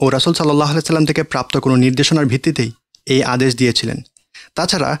বিদ্যমান ও রাসূল সাল্লাল্লাহু আলাইহি সাল্লাম থেকে প্রাপ্ত কোনো নির্দেশনার ভিত্তিতেই এই আদেশ দিয়েছিলেন।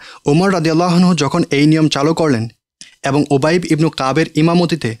 তাছাড়া ওমর রাদিয়াল্লাহু আনহু যখন এই নিয়ম চালু করলেন এবং ওবাইব ইবনু কাবের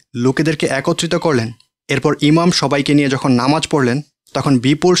ইমামতিতে লোকেদেরকে একত্রিত করলেন, এরপর ইমাম সবাইকে নিয়ে যখন নামাজ পড়লেন, তখন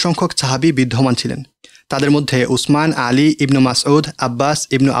বিপুল সংখ্যক সাহাবী বিদ্যমান ছিলেন। তাদের মধ্যে উসমান, আলী ইবনু মাসউদ, আব্বাস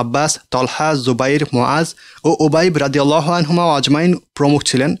ইবনু আব্বাস, তলহা, জুবাইর, মুআজ ও ওবাইব রাদিয়াল্লাহু আনহুমা আজমাইন প্রমুখ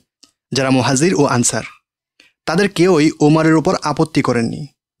ছিলেন, যারা মুহাজির ও আনসার। তাদের কেউই ওমরের উপর আপত্তি করেননি,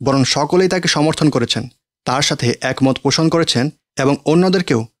 বরং সকলেই তাকে সমর্থন করেছেন, তার সাথে একমত পোষণ করেছেন এবং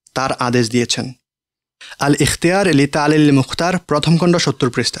অন্যদেরকেও তার আদেশ দিয়েছেন। আল ইখতিয়ার লি তালিল মুখতার প্রথম খণ্ড 70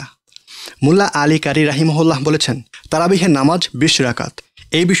 পৃষ্ঠা। মুল্লা আলী কারি রাহিমাহুল্লাহ বলেছেন, তারাবিহের নামাজ 20 রাকাত।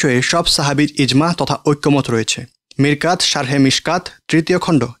 এই বিষয়ে সব সাহাবীর ইজমা তথা ঐক্যমত রয়েছে। মিরকাত শারহে মিশকাত তৃতীয়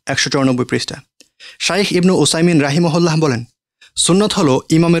খণ্ড 194 পৃষ্ঠা। শাইখ ইবনু উসাইমিন রাহিমাহুল্লাহ বলেন, সুন্নত হলো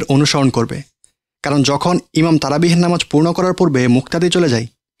ইমামের অনুসরণ করবে, কারণ যখন ইমাম তারাবিহের নামাজ পূর্ণ করার পূর্বে মুক্তাদি চলে যায়,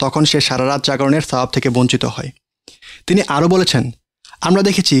 তখন সে সারা রাত জাগরণের সওয়াব থেকে বঞ্চিত হয়। তিনি আরও বলেছেন, আমরা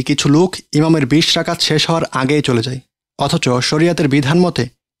দেখেছি কিছু লোক ইমামের 20 রাকাত শেষ হওয়ার আগেই চলে যায়, অথচ শরীয়তের বিধান মতে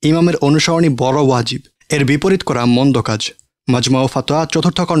ইমামের অনুসরণই বড় ওয়াজিব। এর বিপরীত করা মন্দ কাজ। মাজমা ফাতোয়া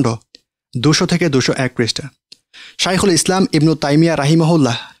চতুর্থ খণ্ড 200 থেকে 201 পৃষ্ঠা। শাইখুল ইসলাম ইবনু তাইমিয়া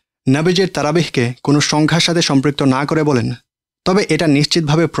রাহিমাহুল্লাহ নবীজির তারাবিহকে কোনো সংখ্যার সাথে সম্পৃক্ত না করে বলেন, তবে এটা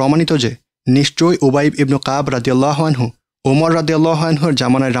নিশ্চিতভাবে প্রমাণিত যে নিশ্চয়ই উবাইব ইবনু কাব রাদিয়াল্লাহু আনহু ওমর রাদিয়াল্লাহু আনহুর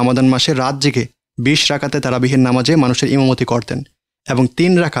জামানায় রমাদান মাসে রাত জেগে 20 রাকাতে তারাবিহের নামাজে মানুষের ইমামতি করতেন এবং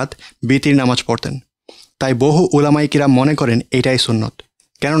 3 রাকাত বিতির নামাজ পড়তেন। তাই বহু উলামায়ে কিরাম মনে করেন এটাই সুন্নত,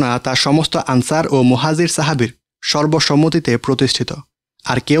 কেননা তা সমস্ত আনসার ও মুহাজির সাহাবীর সর্বসম্মতিতে প্রতিষ্ঠিত,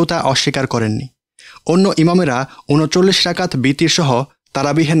 আর কেউ তা অস্বীকার করেননি। অন্য ইমামেরা 39 রাকাত বিতির সহ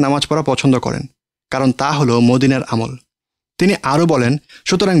তারাবিহের নামাজ পড়া পছন্দ করেন, কারণ তা হলো মদিনার আমল। তিনি আরও বলেন,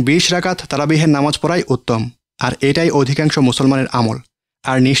 সুতরাং 20 রাকাত তারাবিহের নামাজ পড়াই উত্তম, আর এটাই অধিকাংশ মুসলমানের আমল।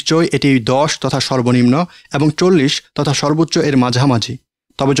 আর নিশ্চয় এটি 10 তথা সর্বনিম্ন এবং 40 তথা সর্বোচ্চ এর মাঝামাঝি।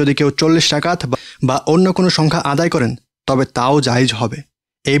 তবে যদি কেউ 40 রাকাত বা অন্য কোনো সংখ্যা আদায় করেন, তবে তাও জায়েজ হবে।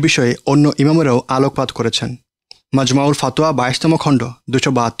 এই বিষয়ে অন্য ইমামেরাও আলোকপাত করেছেন। মাজমাউল ফাতোয়া 22তম খণ্ড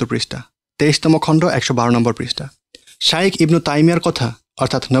 272 পৃষ্ঠা, 23তম খণ্ড 112 নম্বর পৃষ্ঠা। শাইখ ইবনু তাইমিয়ার কথা,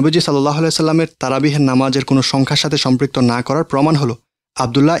 অর্থাৎ নবীজি সাল্লাল্লাহু আলাইহি সাল্লামের তারাবিহের নামাজের কোনো সংখ্যার সাথে সম্পৃক্ত না করার প্রমাণ হলো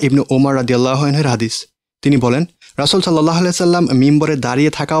আব্দুল্লাহ ইবনু ওমর রাদিয়াল্লাহু আনহুর হাদিস। তিনি বলেন, রাসূল সাল্লাল্লাহু আলাইহি সাল্লাম মিম্বরে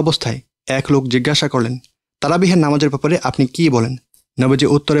দাঁড়িয়ে থাকা অবস্থায় এক লোক জিজ্ঞাসা করলেন, তারাবিহের নামাজের ব্যাপারে আপনি কি বলেন? নবীজি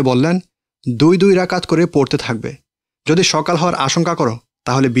উত্তরে বললেন, দুই রাকাত করে পড়তে থাকবে। যদি সকাল হওয়ার আশঙ্কা করো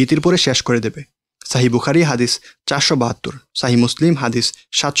তাহলে বিতির পরে শেষ করে দেবে। সাহি বুখারি হাদিস 472, সাহি মুসলিম হাদিস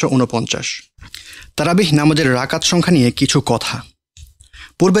 749। তারাবিহ নামাজের রাকাত সংখ্যা নিয়ে কিছু কথা।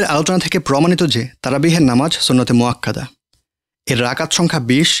 পূর্বের আলোচনা থেকে প্রমাণিত যে তারাবিহের নামাজ সুন্নতে মুআক্কাদা। এর রাকাত সংখ্যা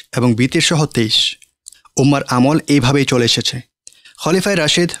 20 এবং বিতির সহ 23। উম্মার আমল এইভাবেই চলে এসেছে। খলিফায়ে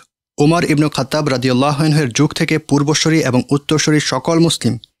রাশিদ উমর ইবনে খাত্তাব রাদিয়াল্লাহু আনহুর যুগ থেকে পূর্বসূরি এবং উত্তরসূরি সকল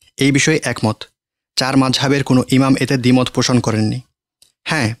মুসলিম এই বিষয়ে একমত। 4 মাযহাবের কোনো ইমাম এতে দ্বিমত পোষণ করেননি।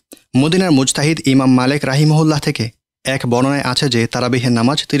 হ্যাঁ, মদিনার মুজতাহিদ ইমাম মালিক রাহিমাহুল্লাহ থেকে এক বর্ণনায় আছে যে তারাবিহের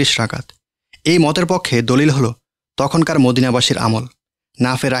নামাজ 30 রাকাত। এই মতের পক্ষে দলিল হল তখনকার মদিনাবাসীর আমল।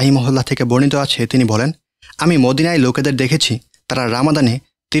 নাফে রাহিমাহুল্লাহ থেকে বর্ণিত আছে, তিনি বলেন, আমি মদিনায় লোকেদের দেখেছি তারা রামাদানে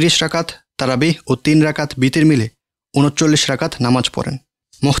 30 রাকাত তারাবিহ ও 3 রাকাত বিতির মিলে 39 রাকাত নামাজ পড়েন।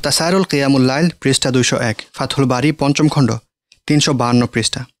 মুখতাসারুল কিয়ামুল লাইল পৃষ্ঠা 201, ফাথুল বারি 5ম খণ্ড 352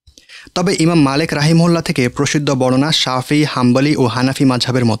 পৃষ্ঠা। তবে ইমাম মালিক রাহিমাহুল্লাহ থেকে প্রসিদ্ধ বর্ণনা শাফি, হাম্বলি ও হানাফি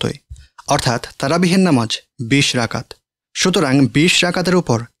মাযহাবের মতোই, অর্থাৎ তারাবিহের নামাজ 20 রাকাত। সুতরাং 20 রাকাতের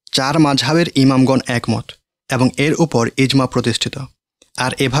উপর 4 মাযহাবের ইমামগণ একমত এবং এর উপর ইজমা প্রতিষ্ঠিত।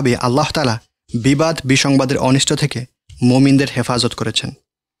 আর এভাবে আল্লাহ তাআলা বিবাদ বিসংবাদের অনিষ্ট থেকে মুমিনদের হেফাজত করেছেন।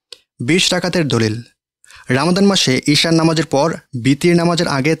 20 রাকাতের দলিল। রামাদান মাসে ঈশার নামাজের পর বিতির নামাজের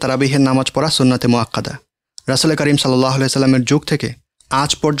আগে তারাবিহের নামাজ পড়া সুন্নতে মুআক্কাদা। রাসূল করিম সাল্লাল্লাহু আলাইহি সাল্লামের যুগ থেকে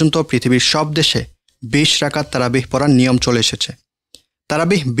আজ পর্যন্ত পৃথিবীর সব দেশে 20 রাকাত তারাবিহ পড়ার নিয়ম চলে এসেছে।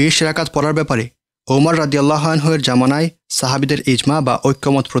 তারাবিহ 20 রাকাত পড়ার ব্যাপারে ওমর রাদিয়াল্লাহু আনহুর জামানায় সাহাবীদের ইজমা বা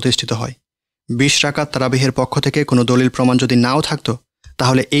ঐক্যমত প্রতিষ্ঠিত হয়। 20 রাকাত তারাবিহের পক্ষ থেকে কোনো দলিল প্রমাণ যদি নাও থাকতো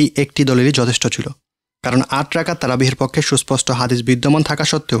তাহলে এই একটি দলিলই যথেষ্ট ছিল। কারণ 8 রাকাত তারাবিহের পক্ষে সুস্পষ্ট হাদিস বিদ্যমান থাকা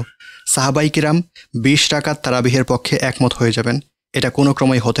সত্ত্বেও সাহাবাই কিরাম 20 রাকাত তারাবিহের পক্ষে একমত হয়ে যাবেন, এটা কোনো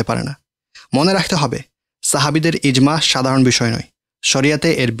ক্রমেই হতে পারে না। মনে রাখতে হবে, সাহাবীদের ইজমা সাধারণ বিষয় নয়, শরিয়াতে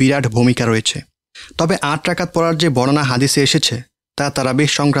এর বিরাট ভূমিকা রয়েছে। তবে 8 রাকাত পড়ার যে বর্ণনা হাদিসে এসেছে তা তারাবিহ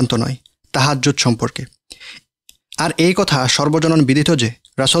সংক্রান্ত নয়, তাহাজ্জুদ সম্পর্কে। আর এই কথা সর্বজনন বিদিত যে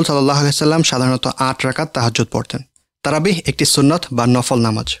রাসূল সাল্লাল্লাহু আলাইহি সাল্লাম সাধারণত 8 রাকাত তাহাজ্জুদ পড়তেন। তারাবিহ একটি সুন্নত বা নফল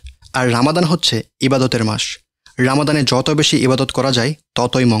নামাজ। আর রামাদান হচ্ছে ইবাদতের মাস। রামাদানে যত বেশি ইবাদত করা যায়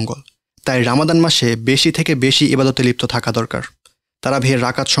ততই মঙ্গল। তাই রামাদান মাসে বেশি থেকে বেশি ইবাদতে লিপ্ত থাকা দরকার। তারাবিহের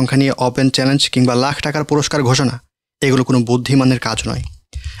রাকাত সংখ্যা নিয়ে ওপেন চ্যালেঞ্জ কিংবা লাখ টাকার পুরস্কার ঘোষণা এগুলো কোনো বুদ্ধিমানের কাজ নয়।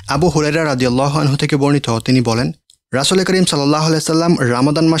 আবু হুরায়রা রাদিয়াল্লাহু আনহু থেকে বর্ণিত, তিনি বলেন, রাসূল করিম সাল্লাল্লাহু আলাইহি সাল্লাম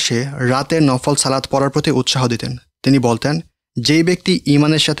রামাদান মাসে রাতে নফল সালাত পড়ার প্রতি উৎসাহ দিতেন। তিনি বলতেন, যেই ব্যক্তি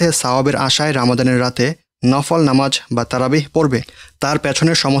ঈমানের সাথে সওয়াবের আশায় রামাদানের রাতে নফল নামাজ বা তারাবিহ পড়বে তার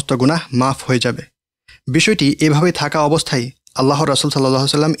পেছনের সমস্ত গুনাহ মাফ হয়ে যাবে। বিষয়টি এভাবে থাকা অবস্থায় আল্লাহর রাসূল সাল্লাল্লাহু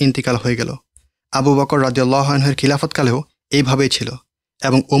আলাইহি সাল্লাম ইন্তিকাল হয়ে গেল। আবু বকর রাদিয়াল্লাহু আনহুর খিলাফতকালেও এইভাবেই ছিল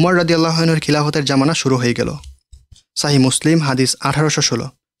এবং উমর রাদিয়াল্লাহু আনহুর খিলাফতের জামানা শুরু হয়ে গেল। সাহি মুসলিম হাদিস 1816,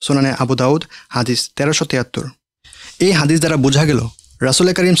 সুনানে আবু দাউদ হাদিস 1373। এই হাদিস দ্বারা বোঝা গেল রাসূল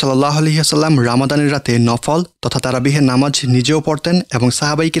করিম সাল্লাল্লাহু আলাইহি ওয়াসাল্লাম রামাদানের রাতে নফল তথা তারাবিহের নামাজ নিজেও পড়তেন এবং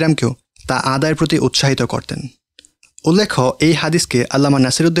সাহাবাই কিরামকেও তা আদায়ের প্রতি উৎসাহিত করতেন। উল্লেখ্য, এই হাদিসকে আল্লামা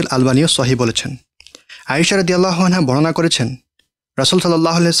নাসিরুদ্দিন আলবানীও সহিহ বলেছেন। আয়েশা রাদিয়াল্লাহু আনহা বর্ণনা করেছেন, রাসূল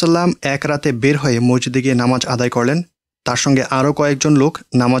সাল্লাল্লাহু আলাইহি ওয়াসাল্লাম এক রাতে বের হয়ে মসজিদে গিয়ে নামাজ আদায় করলেন। তার সঙ্গে আরও কয়েকজন লোক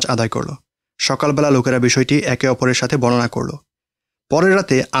নামাজ আদায় করল। সকালবেলা লোকেরা বিষয়টি একে অপরের সাথে বর্ণনা করল। পরের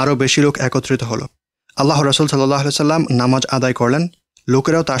রাতে আরও বেশি লোক একত্রিত হল। আল্লাহর রাসূল সাল্লাল্লাহু আলাইহি ওয়াসাল্লাম নামাজ আদায় করলেন,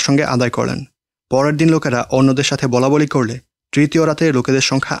 লোকেরাও তার সঙ্গে আদায় করলেন। পরের দিন লোকেরা অন্যদের সাথে বলাবলি করলে তৃতীয় রাতে লোকেদের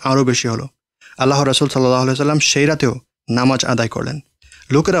সংখ্যা আরও বেশি হলো। আল্লাহর রাসূল সাল্লাল্লাহু আলাইহি ওয়াসাল্লাম সেই রাতেও নামাজ আদায় করলেন,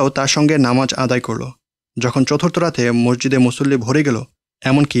 লোকেরাও তার সঙ্গে নামাজ আদায় করল। যখন চতুর্থ রাতে মসজিদে মুসল্লি ভরে গেল,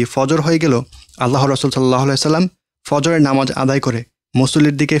 এমনকি ফজর হয়ে গেল, আল্লাহর রাসূল সাল্লাল্লাহু আলাইহি ওয়াসাল্লাম ফজরের নামাজ আদায় করে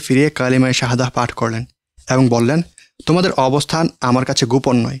মুসল্লির দিকে ফিরিয়ে কালিমায়ে শাহাদাহ পাঠ করলেন এবং বললেন, তোমাদের অবস্থান আমার কাছে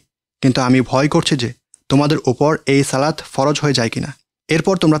গোপন নয়, কিন্তু আমি ভয় করছি যে তোমাদের উপর এই সালাত ফরজ হয়ে যায় কিনা,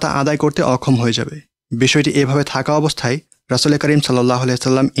 এরপর তোমরা তা আদায় করতে অক্ষম হয়ে যাবে। বিষয়টি এভাবে থাকা অবস্থায় রাসূল করিম সাল্লাল্লাহু আলাইহি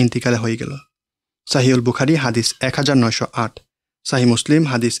ওয়াসাল্লাম ইন্তিকালে হয়ে গেল। সাহিহুল বুখারী হাদিস 1908, সাহিহ মুসলিম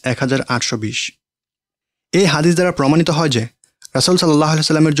হাদিস 1820। এই হাদিস দ্বারা প্রমাণিত হয় যে রাসূল সাল্লাল্লাহু আলাইহি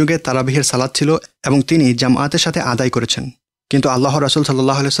ওয়াসাল্লামের যুগে তারাবিহের সালাত ছিল এবং তিনি জামাতের সাথে আদায় করেছেন। কিন্তু আল্লাহর রাসূল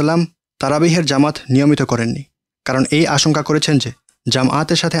সাল্লাল্লাহু আলাইহি ওয়াসাল্লাম তারাবিহের জামাত নিয়মিত করেননি, কারণ এই আশঙ্কা করেছেন যে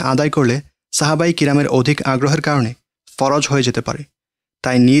জামাতের সাথে আদায় করলে সাহাবাই কিরামের অধিক আগ্রহের কারণে ফরজ হয়ে যেতে পারে।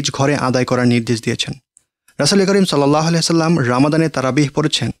 তাই নিজ ঘরে আদায় করার নির্দেশ দিয়েছেন। রাসূল করিম সাল্লাল্লাহু আলাইহি ওয়াসাল্লাম রামাদানে তারাবিহ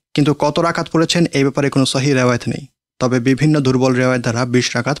পড়েছেন, কিন্তু কত রাকাত পড়েছেন এই ব্যাপারে কোনো সহিহ রিওয়ায়াত নেই। তবে বিভিন্ন দুর্বল রিওয়ায়াত দ্বারা 20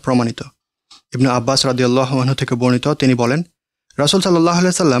 রাকাত প্রমাণিত। ইবনে আব্বাস রাদিয়াল্লাহু আনহু থেকে বর্ণিত, তিনি বলেন, রাসূল সাল্লাল্লাহু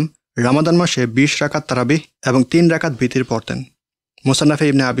আলাইহি ওয়াসাল্লাম রামাদান মাসে 20 রাকাত তারাবিহ এবং 3 রাকাত বিতির পড়তেন। মুসান্নাফে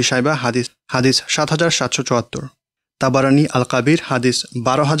ইবনে আবি শাইবা হাদিস 7774। তাবারানি আল কাবির হাদিস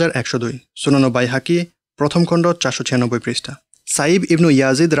 ১২,১০২, সুনান বাইহাকি প্রথম খণ্ড ৪৯৬ পৃষ্ঠা। সাইব ইবনু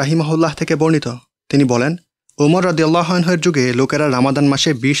ইয়াজিদ রাহিমাহুল্লাহ থেকে বর্ণিত, তিনি বলেন, ওমর রাদিয়াল্লাহু আনহুর যুগে লোকেরা রামাদান মাসে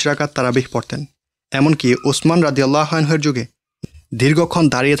 ২০ রাকাত তারাবিহ পড়তেন। এমনকি ওসমান রাদিয়াল্লাহু আনহুর যুগে দীর্ঘক্ষণ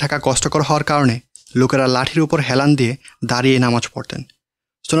দাঁড়িয়ে থাকা কষ্টকর হওয়ার কারণে লোকেরা লাঠির উপর হেলান দিয়ে দাঁড়িয়ে নামাজ পড়তেন।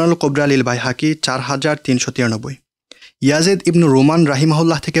 সুনানুল কুবরা লিল বাইহাকি ৪,৩৯৩। ইয়াজিদ ইবনু রোমান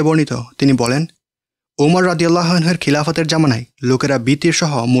রাহিমাহুল্লাহ থেকে বর্ণিত, তিনি বলেন, ওমর রাদিয়াল্লাহু আনহুর খিলাফতের জামানায় লোকেরা বিতির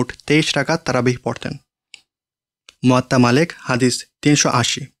সহ মোট ২৩ রাকাত তারাবিহ পড়তেন। মুয়াত্তা মালিক হাদিস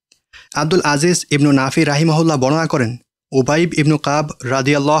 ৩৮০। আব্দুল আজিজ ইবনু নাফি রাহিমাহুল্লাহ বর্ণনা করেন, উবাইব ইবনু কাব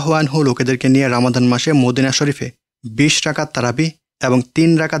রাদিয়াল্লাহু আনহু লোকেদেরকে নিয়ে রামাদান মাসে মদিনা শরীফে ২০ রাকাত তারাবিহ এবং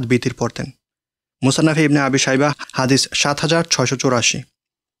 ৩ রাকাত বিতির পড়তেন। মুসান্নাফে ইবনে আবি শাইবা হাদিস ৭,৬৮৪।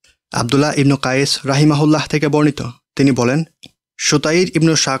 আবদুল্লাহ ইবনু কায়েস রাহিমাহুল্লাহ থেকে বর্ণিত, তিনি বলেন, সুতাইর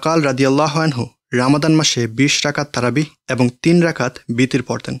ইবনু শাকাল রাদিয়াল্লাহু আনহু রামাদান মাসে ২০ রাকাত তারাবিহ এবং ৩ রাকাত বিতির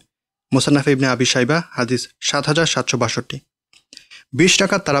পড়তেন। মুসান্নাফে ইবনে আবি শাইবা হাদিস ৭,৭৬২। ২০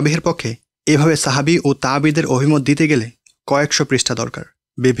 রাকাত তারাবিহের পক্ষে এভাবে সাহাবী ও তাবিদের অভিমত দিতে গেলে কয়েকশো পৃষ্ঠা দরকার।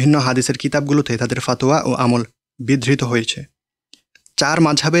 বিভিন্ন হাদিসের কিতাবগুলোতে তাদের ফাতোয়া ও আমল বিধৃত হয়েছে। ৪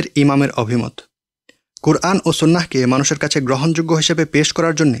 মাযহাবের ইমামের অভিমত। কুরআন ও সুন্নাহকে মানুষের কাছে গ্রহণযোগ্য হিসেবে পেশ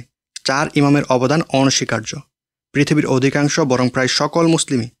করার জন্য ৪ ইমামের অবদান অনস্বীকার্য। পৃথিবীর অধিকাংশ বরং প্রায় সকল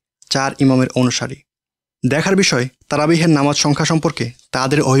মুসলিমই ৪ ইমামের অনুসারী। দেখার বিষয় তারাবিহের নামাজ সংখ্যা সম্পর্কে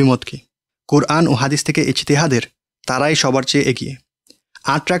তাদের অভিমত কি। কুরআন ও হাদিস থেকে ইজতিহাদের তারাই সবার চেয়ে এগিয়ে।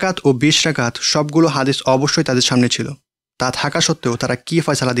 ৮ রাকাত ও ২০ রাকাত সবগুলো হাদিস অবশ্যই তাদের সামনে ছিল। তা থাকা সত্ত্বেও তারা কি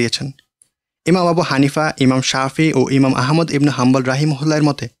ফয়সালা দিয়েছেন? ইমাম আবু হানিফা, ইমাম শাফি ও ইমাম আহমদ ইবনে হাম্বল রাহিমাহুল্লাহর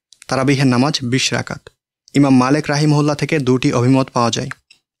মতে তারাবিহের নামাজ ২০ রাকাত। ইমাম মালিক রাহিমাহুল্লাহ থেকে ২টি অভিমত পাওয়া যায়,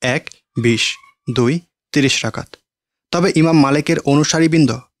 ১ ২০, ২ ৩০ রাকাত। তবে ইমাম মালিকের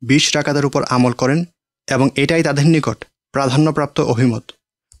অনুসারীবৃন্দ ২০ রাকাতের উপর আমল করেন এবং এটাই তাদের নিকট প্রাধান্যপ্রাপ্ত অভিমত।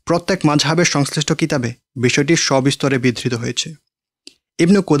 প্রত্যেক মাযহাবের সংশ্লিষ্ট কিতাবে বিষয়টি সবিস্তরে বিধৃত হয়েছে।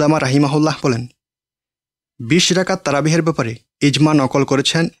 ইবনু কুদামা রাহিমাহুল্লাহ বলেন, ২০ রাকাত তারাবিহের ব্যাপারে ইজমা নকল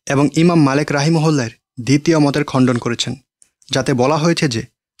করেছেন এবং ইমাম মালিক রাহিমাহুল্লাহর দ্বিতীয় মতের খণ্ডন করেছেন, যাতে বলা হয়েছে যে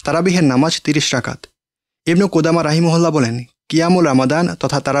তারাবিহের নামাজ ৩০ রাকাত। ইবনু কুদামা রাহিমাহুল্লাহ বলেন, কিয়ামুল রামাদান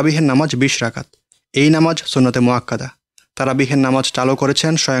তথা তারাবিহের নামাজ ২০ রাকাত। এই নামাজ সুন্নতে মুআক্কাদা। তারাবিহের নামাজ চালু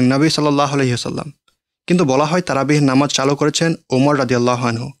করেছেন স্বয়ং নবী সাল্লাল্লাহু আলাইহি ওয়াসাল্লাম, কিন্তু বলা হয় তারাবিহের নামাজ চালু করেছেন ওমর রাদিয়াল্লাহু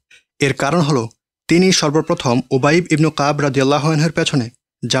আনহু। এর কারণ হলো তিনি সর্বপ্রথম উবাইব ইবনু কাব রাদিয়াল্লাহু আনহুর পেছনে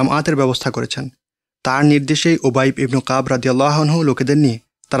জামায়াতের ব্যবস্থা করেছেন। তার নির্দেশেই উবাইব ইবনু কাব রাদিয়াল্লাহু আনহু লোকেদের নিয়ে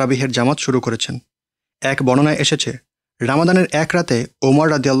তারাবিহের জামাত শুরু করেছেন। এক বর্ণনায় এসেছে, রামাদানের এক রাতে ওমর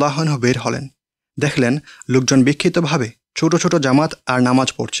রাদিয়াল্লাহু আনহু বের হলেন, দেখলেন লোকজন বিক্ষিপ্তভাবে ছোট ছোট জামাত আর নামাজ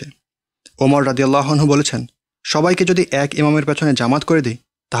পড়ছে। ওমর রাদিয়াল্লাহু আনহু বলেছেন, সবাইকে যদি এক ইমামের পেছনে জামাত করে দিই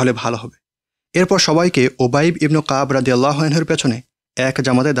তাহলে ভালো হবে। এরপর সবাইকে উবাইব ইবনু কাব রাদিয়াল্লাহু আনহুর পেছনে এক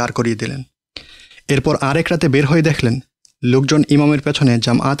জামাতে দাঁড় করিয়ে দিলেন। এরপর আরেক রাতে বের হয়ে দেখলেন লোকজন ইমামের পেছনে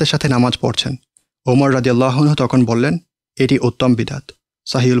জামাতের সাথে নামাজ পড়ছেন। ওমর রাদিয়াল্লাহু আনহু তখন বললেন, এটি উত্তম বিদআত।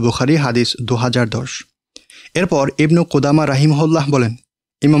 সহিহুল বুখারী হাদিস ২০১০। এরপর ইবনু কুদামা রাহিমাহুল্লাহ বলেন,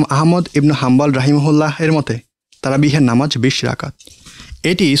 ইমাম আহমদ ইবনু হাম্বল রাহিমাহুল্লাহ এর মতে তারাবিহের নামাজ ২০ রাকাত।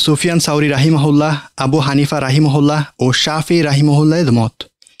 এটি সুফিয়ান সাউরি রাহিমাহুল্লাহ, আবু হানিফা রাহিমাহুল্লাহ ও শাফি রাহিমাহুল্লাহের মত।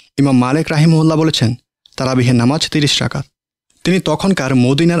 ইমাম মালিক রাহিমাহুল্লাহ বলেছেন তারাবিহের নামাজ ৩০ রাকাত। তিনি তখনকার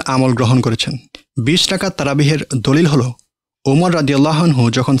মদিনার আমল গ্রহণ করেছেন। ২০ রাকাত তারাবিহের দলিল হল, ওমর রাদিয়াল্লাহু আনহু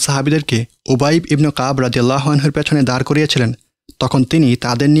যখন সাহাবীদেরকে উবাইব ইবনু কাব রাদিয়াল্লাহু আনহুর পেছনে দাঁড় করিয়েছিলেন তখন তিনি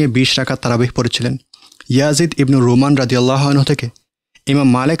তাদের নিয়ে ২০ রাকাত তারাবিহ পড়েছিলেন। ইয়াজিদ ইবনু রোমান রাদিয়াল্লাহু আনহু থেকে ইমাম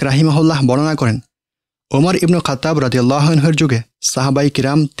মালিক রাহিমাহুল্লাহ বর্ণনা করেন, ওমর ইবনু খাত্তাব রাদিয়াল্লাহু আনহুর যুগে সাহাবাই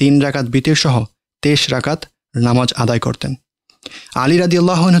কিরাম ৩ রাকাত বিতির সহ ২৩ রাকাত নামাজ আদায় করতেন। আলী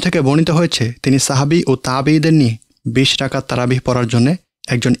রাদিয়াল্লাহু আনহু থেকে বর্ণিত হয়েছে, তিনি সাহাবী ও তাবেঈদের নিয়ে ২০ রাকাত তারাবিহ পড়ার জন্য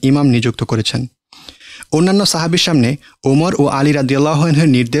একজন ইমাম নিযুক্ত করেছেন। অন্যান্য সাহাবীর সামনে ওমর ও আলী রাদিয়াল্লাহু আনহুর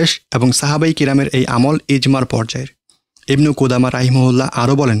নির্দেশ এবং সাহাবাই কিরামের এই আমল ইজমার পর্যায়ের। ইবনু কুদামা রাহিমাহুল্লাহ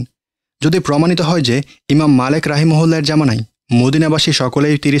আরও বলেন, যদি প্রমাণিত হয় যে ইমাম মালিক রাহিমাহুল্লাহর জামানায় মদিনাবাসী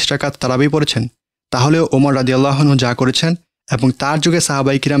সকলেই ৩০ রাকাত তারাবিহ পড়েছেন, তাহলেও ওমর রাদিয়াল্লাহু আনহু যা করেছেন এবং তার যুগে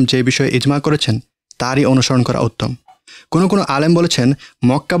সাহাবাই কিরাম যে বিষয়ে ইজমা করেছেন তারই অনুসরণ করা উত্তম। কোনো কোনো আলেম বলেছেন,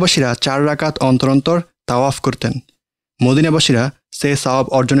 মক্কাবাসীরা ৪ রাকাত অন্তর অন্তর তাওয়াফ করতেন। মদিনাবাসীরা সে সওয়াব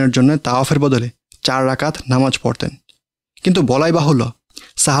অর্জনের জন্য তাওয়াফের বদলে ৪ রাকাত নামাজ পড়তেন। কিন্তু বলাই বাহুল্য,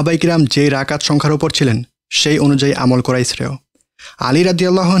 সাহাবাই কিরাম যে রাকাত সংখ্যার উপর ছিলেন সেই অনুযায়ী আমল করাই শ্রেয়। আলী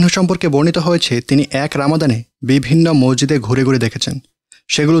রাদিয়াল্লাহু আনহু সম্পর্কে বর্ণিত হয়েছে, তিনি এক রামাদানে বিভিন্ন মসজিদে ঘুরে ঘুরে দেখেছেন,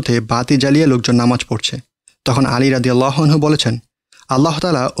 সেগুলোতে বাতি জ্বালিয়ে লোকজন নামাজ পড়ছে। তখন আলী রাদিয়াল্লাহু আনহু বলেছেন, আল্লাহ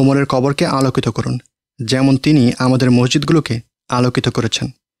তাআলা ওমরের কবরকে আলোকিত করুন, যেমন তিনি আমাদের মসজিদগুলোকে আলোকিত করেছেন।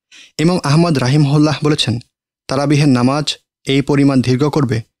 ইমাম আহমদ রাহিমাহুল্লাহ বলেছেন, তারাবিহের নামাজ এই পরিমাণ দীর্ঘ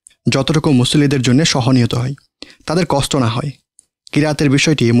করবে যতটুকু মুসল্লিদের জন্য সহনীয়ত হয়, তাদের কষ্ট না হয়। কিরাতের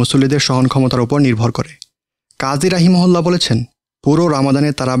বিষয়টি মুসল্লিদের সহন ক্ষমতার উপর নির্ভর করে। কাজী রাহিমাহুল্লাহ বলেছেন, পুরো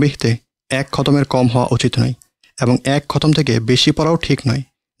রামাদানের তারাবিহতে এক খতমের কম হওয়া উচিত নয় এবং এক খতম থেকে বেশি পড়াও ঠিক নয়,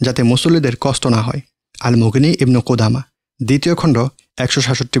 যাতে মুসল্লিদের কষ্ট না হয়। আল মুগনি ইবনু কুদামা, 2য় খণ্ড,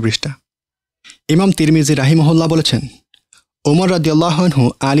 166 পৃষ্ঠা। ইমাম তিরমিজি রাহিমাহুল্লাহ বলেছেন, ওমর রাদিয়াল্লাহু আনহু,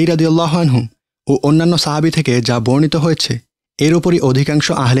 আলী রাদিয়াল্লাহু আনহু ও অন্যান্য সাহাবী থেকে যা বর্ণিত হয়েছে এর উপরই অধিকাংশ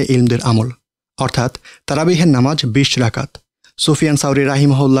আহলে ইলমদের আমল, অর্থাৎ তারাবিহের নামাজ 20 রাকাত। সুফিয়ান সাউরি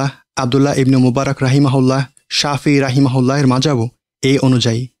রাহিমাহুল্লাহ, আবদুল্লাহ ইবনু মুবারক রাহিমাহুল্লাহ, শাফি রাহিমাহুল্লাহের মাজাবও এই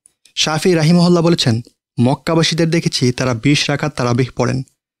অনুযায়ী। শাফি রাহিমাহুল্লাহ বলেছেন, মক্কাবাসীদের দেখেছি তারা 20 রাকাত তারাবিহ পড়েন।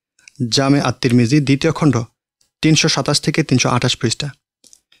 জামে আত-তিরমিজি, 2য় খণ্ড, 327 থেকে 328 পৃষ্ঠা।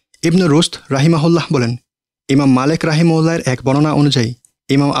 ইবনু রুশদ রাহিমাহুল্লাহ বলেন, ইমাম মালিক রাহিমাহুল্লাহের এক বর্ণনা অনুযায়ী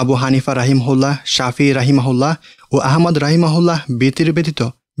ইমাম আবু হানিফা রাহিমাহুল্লাহ, শাফি রাহিমাহুল্লাহ ও আহমদ রাহিমাহুল্লাহ বিতির ব্যতীত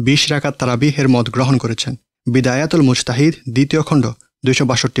 20 রাকাত তারাবিহের মত গ্রহণ করেছেন। বিদায়াতুল মুজতাহিদ, 2য় খণ্ড,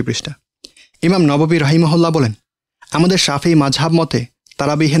 262 পৃষ্ঠা। ইমাম নববী রাহিমাহুল্লাহ বলেন, আমাদের শাফি মাযহাব মতে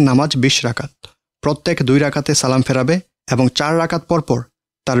তারাবিহের নামাজ 20 রাকাত। প্রত্যেক 2 রাকাতে সালাম ফেরাবে এবং 4 রাকাত পরপর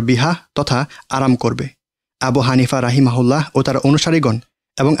তার বিহা তথা আরাম করবে। আবু হানিফা রাহিমাহুল্লাহ ও তার অনুসারীগণ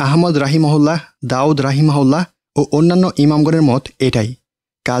এবং আহমদ রাহিমাহুল্লাহ, দাউদ রাহিমাহুল্লাহ ও অন্যান্য ইমামগণের মত এটাই।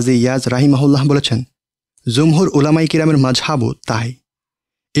 কাজী ইয়াজ রাহিমাহুল্লাহ বলেছেন, জুমহুর উলামায়ে কিরামের মাযহাবও তাই।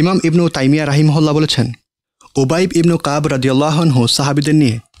 ইমাম ইবনু তাইমিয়া রাহিমাহুল্লাহ বলেছেন, উবাইব ইবনু কাব রাদিয়াল্লাহু আনহু সাহাবীদের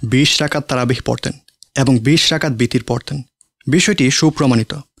নিয়ে 20 রাকাত তারাবিহ পড়তেন এবং 20 রাকাত বিতির পড়তেন। বিষয়টি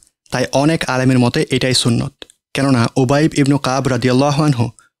সুপ্রমাণিত, তাই অনেক আলেমের মতে এটাই সুন্নত। কেননা উবাইব ইবনু কাব রাদিয়াল্লাহু আনহু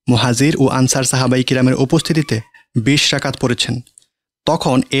মুহাজির ও আনসার সাহাবায়ে কিরামের উপস্থিতিতে 20 রাকাত পড়েছেন।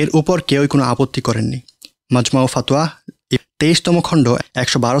 তখন এর উপর কেউই কোনো আপত্তি করেননি। মাজমাউ ফাতোয়া, 23তম খণ্ড,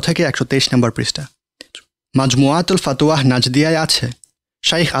 112 থেকে 123 নম্বর পৃষ্ঠা। মাজমুআতুল ফাতোয়াহ নাজদিয়ায় আছে,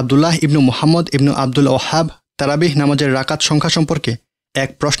 শাইখ আবদুল্লাহ ইবনু মুহাম্মদ ইবনু আব্দুল ওহাব তারাবিহ নামাজের রাকাত সংখ্যা সম্পর্কে এক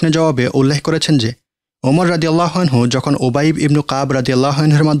প্রশ্নের জবাবে উল্লেখ করেছেন যে, ওমর রাদিয়াল্লাহু আনহু যখন উবাইব ইবনু কাব রাদিয়াল্লাহু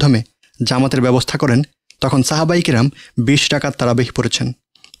আনহুর মাধ্যমে জামাতের ব্যবস্থা করেন, তখন সাহাবায়ে কিরাম 20 রাকাত তারাবিহ পড়েছেন।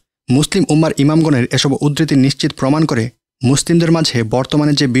 মুসলিম উম্মার ইমামগণের এসব উদ্ধৃতি নিশ্চিত প্রমাণ করে মুসলিমদের মাঝে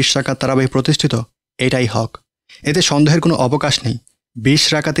বর্তমানে যে 20 রাকাত তারাবিহ প্রতিষ্ঠিত, এটাই হক। এতে সন্দেহের কোনো অবকাশ নেই। 20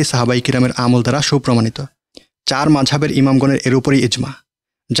 রাকাতই সাহাবায়ে কিরামের আমল দ্বারা সুপ্রমাণিত। 4 মাযহাবের ইমামগণের এর উপরই ইজমা,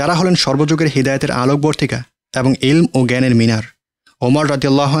 যারা হলেন সর্বযুগের হিদায়াতের আলোকবর্তিকা এবং ইলম ও জ্ঞানের মিনার। ওমর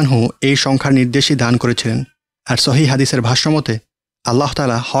রাদিয়াল্লাহু আনহু এই সংখ্যার নির্দেশই দান করেছিলেন। আর সহিহ হাদিসের ভাষ্যমতে আল্লাহ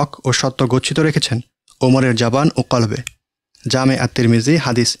তাআলা হক ও সত্য গচ্ছিত রেখেছেন ওমরের জবান ও কলবে। জামে আত-তিরমিজি,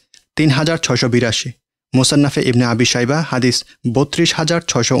 হাদিস 3682, মুসান্নাফে ইবনে আবি শাইবা, হাদিস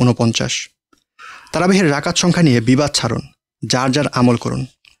 32649। তারাবিহের রাকাত সংখ্যা নিয়ে বিবাদ ছাড়ুন, যার যার আমল করুন।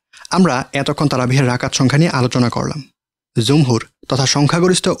 আমরা এতক্ষণ তারাবিহের রাকাত সংখ্যা নিয়ে আলোচনা করলাম। জুমহুর তথা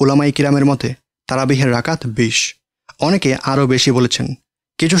সংখ্যাগরিষ্ঠ উলামায়ে কিরামের মতে তারাবিহের রাকাত 20। অনেকে আরও বেশি বলেছেন।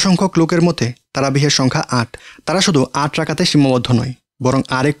 কিছু সংখ্যক লোকের মতে তারাবিহের সংখ্যা 8। তারা শুধু 8 রাকাতে সীমাবদ্ধ নয়, বরং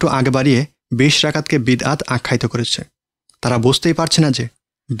আরেকটু আগে বাড়িয়ে 20 রাকাতকে বিদআত আখ্যায়িত করেছে। তারা বুঝতেই পারছে না যে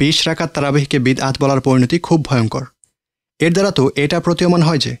 20 রাকাত তারাবিহকে বিদআত বলার পরিণতি খুব ভয়ঙ্কর। এর দ্বারা তো এটা প্রতীয়মান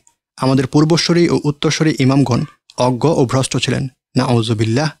হয় যে আমাদের পূর্বশ্বরী ও উত্তরশ্বরী ইমামগণ অজ্ঞ ও ভ্রষ্ট ছিলেন।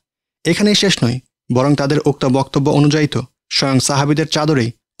 নাউযুবিল্লাহ। এখানেই শেষ নয়, বরং তাদের উক্ত বক্তব্য অনুযায়ী তো স্বয়ং সাহাবীদের চাদরেই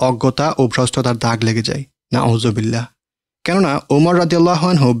অজ্ঞতা ও ভ্রষ্টতার দাগ লেগে যায়। নাউযুবিল্লাহ। কেননা ওমর রাদিয়াল্লাহু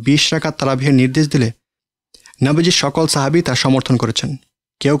আনহু 20 রাকাত তারাবিহের নির্দেশ দিলে নবীজির সকল সাহাবী তা সমর্থন করেছেন।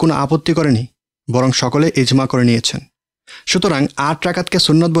 কেউ কোনো আপত্তি করেনি, বরং সকলে ইজমা করে নিয়েছেন। সুতরাং 8 রাকাতকে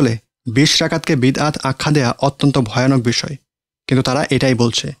সুন্নত বলে 20 রাকাতকে বিদআত আখ্যা দেয়া অত্যন্ত ভয়ানক বিষয়। কিন্তু তারা এটাই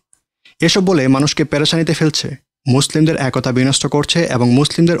বলছে। এসব বলে মানুষকে পেরেশানিতে ফেলছে, মুসলিমদের একতা বিনষ্ট করছে এবং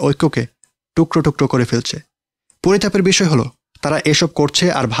মুসলিমদের ঐক্যকে টুকরো টুকরো করে ফেলছে। পরিতাপের বিষয় হলো, তারা এসব করছে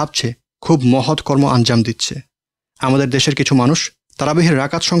আর ভাবছে খুব মহৎ কর্ম আঞ্জাম দিচ্ছে। আমাদের দেশের কিছু মানুষ তারাবিহের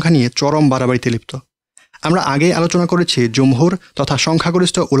রাকাত সংখ্যা নিয়ে চরম বাড়াবাড়িতে লিপ্ত। আমরা আগেই আলোচনা করেছি জুমহুর তথা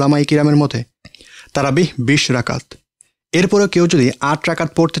সংখ্যাগরিষ্ঠ উলামায়ে কিরামের মতে তারাবিহ 20 রাকাত। এরপরও কেউ যদি 8 রাকাত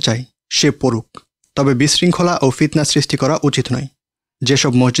পড়তে চায়, সে পড়ুক, তবে বিশৃঙ্খলা ও ফিতনা সৃষ্টি করা উচিত নয়।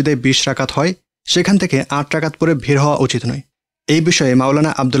 যেসব মসজিদে 20 রাকাত হয়, সেখান থেকে 8 রাকাত পরে ভিড় হওয়া উচিত নয়। এই বিষয়ে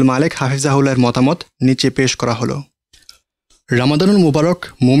মাওলানা আব্দুল মালিক হাফিজাহুল্লাহর মতামত নিচে পেশ করা হলো। রমাদানুল মুবারক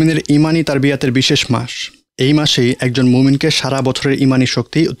মুমিনের ইমানি তারবিয়াতের বিশেষ মাস। এই মাসেই একজন মুমিনকে সারা বছরের ইমানি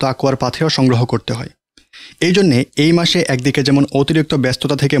শক্তি ও তাকওয়ার পাথেয় সংগ্রহ করতে হয়। এই জন্যে এই মাসে একদিকে যেমন অতিরিক্ত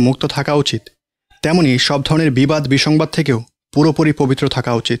ব্যস্ততা থেকে মুক্ত থাকা উচিত, তেমনি সব ধরনের বিবাদ বিসংবাদ থেকেও পুরোপুরি পবিত্র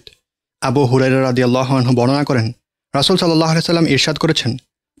থাকা উচিত। আবু হুরায়রা রাদিয়াল্লাহু আনহু বর্ণনা করেন, রাসূল সাল্লাল্লাহু আলাইহি সাল্লাম ইরশাদ করেছেন,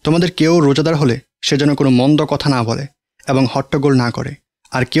 তোমাদের কেউ রোজাদার হলে সে যেন কোনো মন্দ কথা না বলে এবং হট্টগোল না করে,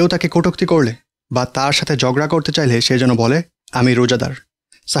 আর কেউ তাকে কটূক্তি করলে বা তার সাথে ঝগড়া করতে চাইলে সে যেন বলে আমি রোজাদার।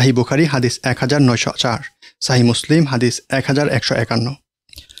 সাহি বুখারী হাদিস 1904, সাহি মুসলিম হাদিস 1151।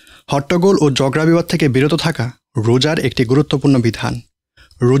 হট্টগোল ও ঝগড়া বিবাদ থেকে বিরত থাকা রোজার একটি গুরুত্বপূর্ণ বিধান।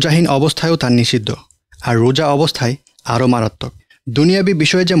 রোজাহীন অবস্থায়ও তা নিষিদ্ধ, আর রোজা অবস্থায় আরও মারাত্মক। দুনিয়াবী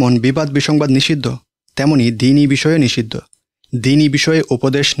বিষয়ে যেমন বিবাদ বিসংবাদ নিষিদ্ধ, তেমনি দ্বীনি বিষয়ে নিষিদ্ধ। দ্বীনি বিষয়ে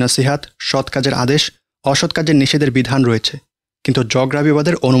উপদেশ, নসিহাত, সৎ কাজের আদেশ, অসৎ কাজের নিষেধের বিধান রয়েছে, কিন্তু ঝগড়া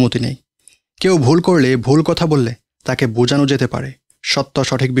বিবাদের অনুমতি নেই। কেউ ভুল করলে, ভুল কথা বললে তাকে বোঝানো যেতে পারে, সত্য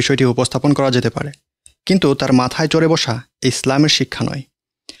সঠিক বিষয়টি উপস্থাপন করা যেতে পারে, কিন্তু তার মাথায় চড়ে বসা ইসলামের শিক্ষা নয়।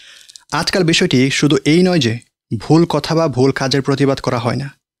 আজকাল বিষয়টি শুধু এই নয় যে ভুল কথা বা ভুল কাজের প্রতিবাদ করা হয় না।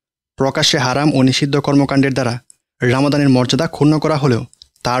 প্রকাশ্যে হারাম ও নিষিদ্ধ কর্মকাণ্ডের দ্বারা রামাদানের মর্যাদা ক্ষুণ্ণ করা হলেও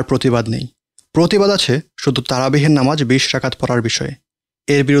তার প্রতিবাদ নেই। প্রতিবাদ আছে শুধু তারাবিহের নামাজ 20 রাকাত পড়ার বিষয়ে।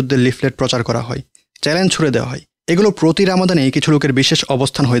 এর বিরুদ্ধে লিফলেট প্রচার করা হয়, চ্যালেঞ্জ ছুড়ে দেওয়া হয়। এগুলো প্রতি রামাদানেই কিছু লোকের বিশেষ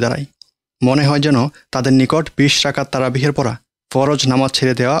অবস্থান হয়ে দাঁড়ায়। মনে হয় যেন তাদের নিকট 20 রাকাত তারাবিহের পড়া ফরজ নামাজ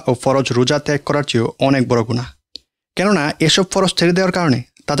ছেড়ে দেওয়া ও ফরজ রোজা ত্যাগ করার চেয়েও অনেক বড় গুনাহ। কেননা এসব ফরজ ছেড়ে দেওয়ার কারণে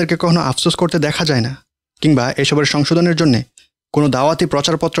তাদেরকে কখনো আফসোস করতে দেখা যায় না, কিংবা এসবের সংশোধনের জন্য কোনো দাওয়াতি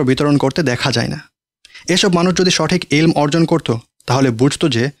প্রচারপত্র বিতরণ করতে দেখা যায় না। এসব মানুষ যদি সঠিক ইলম অর্জন করত, তাহলে বুঝতো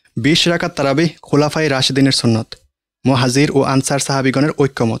যে 20 রাকাত তারাবিহ খুলাফায়ে রাশিদিনের সুন্নত, মুহাজির ও আনসার সাহাবিগণের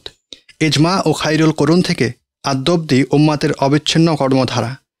ঐক্যমত, ইজমা ও খায়রুল কুরুন থেকে আদ্যবধি উম্মাতের অবিচ্ছিন্ন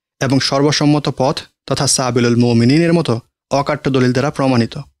কর্মধারা এবং সর্বসম্মত পথ তথা সাবিলুল মুমিনিনের মতো অকাট্য দলিল দ্বারা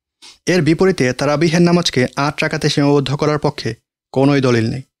প্রমাণিত। এর বিপরীতে তারাবিহের নামাজকে 8 রাকাতে সীমাবদ্ধ করার পক্ষে কোনোই দলিল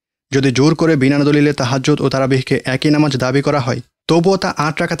নেই। যদি জোর করে বিনা দলিলে তাহাজ্জুদ ও তারাবিহকে একই নামাজ দাবি করা হয়, তবুও তা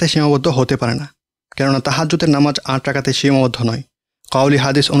 8 রাকাতে সীমাবদ্ধ হতে পারে না, কেননা তাহাজ্জুদের নামাজ 8 রাকাতে সীমাবদ্ধ নয়। কাউলি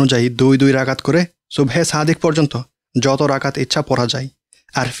হাদিস অনুযায়ী 2 রাকাত করে সুবহে সাদিক পর্যন্ত যত রাকাত ইচ্ছা পড়া যায়,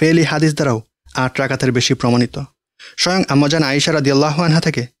 আর ফেলি হাদিস দ্বারাও 8 রাকাতের বেশি প্রমাণিত। স্বয়ং আম্মাজান আয়েশা রাদিয়াল্লাহু আনহা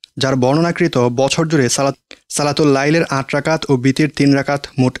থেকে, যার বর্ণনাকৃত বছর জুড়ে সালাতুল লাইলের 8 রাকাত ও বিতির 3 রাকাত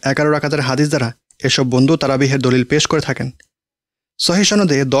মোট 11 রাকাতের হাদিস দ্বারা এসব বন্ধু তারাবিহের দলিল পেশ করে থাকেন। সহিহ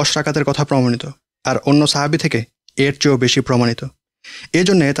সনদে 10 রাকাতের কথা প্রমাণিত, আর অন্য সাহাবী থেকে এর চেয়েও বেশি প্রমাণিত।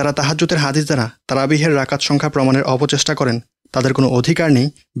 এজন্যে তারা তাহাজ্জুদের হাদিস দ্বারা তারাবিহের রাকাত সংখ্যা প্রমাণের অপচেষ্টা করেন। তাদের কোনো অধিকার নেই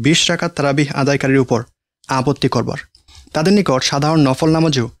 20 রাকাত তারাবিহ আদায়কারীর উপর আপত্তি করবার। তাদের নিকট সাধারণ নফল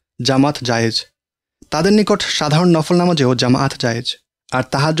নামাজেও জামাত জায়েজ, আর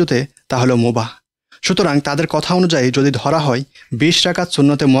তাহাজ্জুদে তা হলো মুবাহ। সুতরাং তাদের কথা অনুযায়ী যদি ধরা হয় 20 রাকাত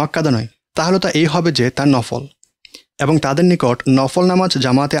সুন্নতে মুআক্কাদা নয়, তাহলে তা এই হবে যে তা নফল, এবং তাদের নিকট নফল নামাজ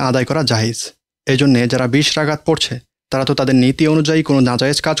জামাতে আদায় করা জায়েজ। এজন্যে যারা 20 রাকাত পড়ছে তারা তো তাদের নীতি অনুযায়ী কোনো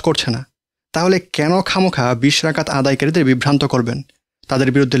নাজায়েজ কাজ করছে না। তাহলে কেন খামোখা 20 রাকাত আদায়কারীদের বিভ্রান্ত করবেন, তাদের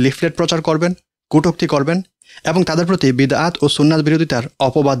বিরুদ্ধে লিফলেট প্রচার করবেন, কটূক্তি করবেন এবং তাদের প্রতি বিদআত ও সুন্নাত বিরোধিতার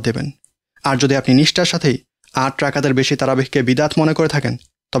অপবাদ দেবেন? আর যদি আপনি নিষ্ঠার সাথেই 8 রাকাতের বেশি তারাবিহকে বিদআত মনে করে থাকেন,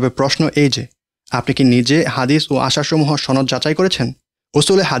 তবে প্রশ্ন এই যে আপনি কি নিজে হাদিস ও আশাসমূহ সনদ যাচাই করেছেন?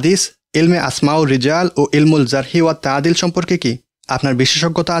 উসুলে হাদিস, ইলমে আসমাউর রিজাল ও ইলমুল জারহি ওয়া তাদিল সম্পর্কে কি আপনার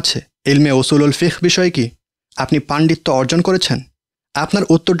বিশেষজ্ঞতা আছে? ইলমে উসুলুল ফিকহ বিষয়ে কি আপনি পাণ্ডিত্য অর্জন করেছেন? আপনার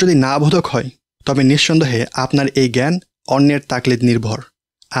উত্তর যদি না বোধক হয়, তবে নিঃসন্দেহে আপনার এই জ্ঞান অন্যের তাকলিদ নির্ভর।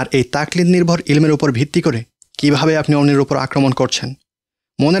 আর এই তাকলিদ নির্ভর ইলমের উপর ভিত্তি করে কিভাবে আপনি অন্যের উপর আক্রমণ করছেন?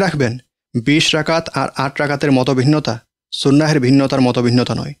 মনে রাখবেন, 20 রাকাত আর 8 রাকাতের মতভিন্নতা সুন্নাহের ভিন্নতার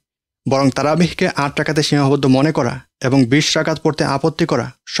মতভিন্নতা নয়, বরং তারাবিহকে 8 রাকাতে সীমাবদ্ধ মনে করা এবং 20 রাকাত পড়তে আপত্তি করা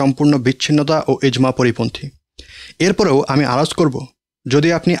সম্পূর্ণ বিচ্ছিন্নতা ও ইজমা পরিপন্থী। এরপরেও আমি আরজ করব, যদি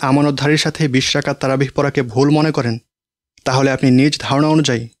আপনি আমানতধারীর সাথে 20 রাকাত তারাবিহ পড়াকে ভুল মনে করেন, তাহলে আপনি নিজ ধারণা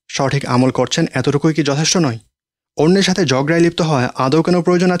অনুযায়ী সঠিক আমল করছেন, এতটুকুই কি যথেষ্ট নয়? অন্যের সাথে ঝগড়ায় লিপ্ত হওয়া আদৌ কোনো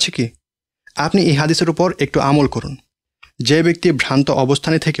প্রয়োজন আছে কি? আপনি এই হাদিসের উপর একটু আমল করুন। যে ব্যক্তি ভ্রান্ত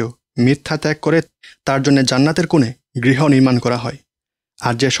অবস্থানে থেকেও মিথ্যা ত্যাগ করে, তার জন্য জান্নাতের কোণে গৃহ নির্মাণ করা হয়।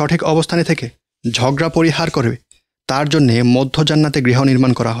 আর যে সঠিক অবস্থানে থেকে ঝগড়া পরিহার করে, তার জন্যে মধ্য জান্নাতে গৃহ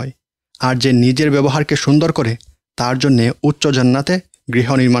নির্মাণ করা হয়। আর যে নিজের ব্যবহারকে সুন্দর করে, তার জন্যে উচ্চ জান্নাতে গৃহ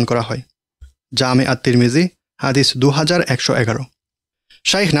নির্মাণ করা হয়। জামে আত-তিরমিজি হাদিস 2111।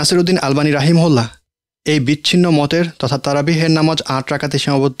 শাইখ নাসিরউদ্দিন আলবানী রাহিমাহুল্লাহ এই বিচ্ছিন্ন মতের তথা তারাবিহের নামাজ 8 রাকাতে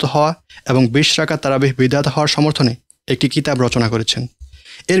সীমাবদ্ধ হওয়া এবং 20 রাকাত তারাবিহ বিদআত হওয়ার সমর্থনে একটি কিতাব রচনা করেছেন।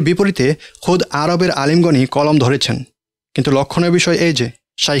 এর বিপরীতে খুদ আরবের আলিমগণই কলম ধরেছেন। কিন্তু লক্ষণীয় বিষয় এই যে,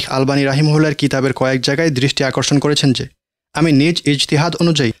 শাইখ আলবানী রাহিমাহুল্লাহর কিতাবের কয়েক জায়গায় দৃষ্টি আকর্ষণ করেছেন যে, আমি নিজ ইজতিহাদ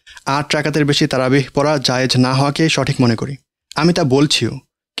অনুযায়ী 8 রাকাতের বেশি তারাবিহ পড়া জায়েজ না হওয়াকে সঠিক মনে করি। আমি তা বলছিও,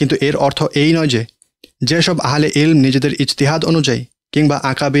 কিন্তু এর অর্থ এই নয় যে যেসব আহলে ইলম নিজেদের ইজতিহাদ অনুযায়ী কিংবা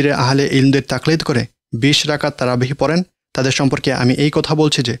আকাবিরে আহলে ইলমদের তাকলিদ করে 20 রাকাত তারাবিহ পড়েন, তাদের সম্পর্কে আমি এই কথা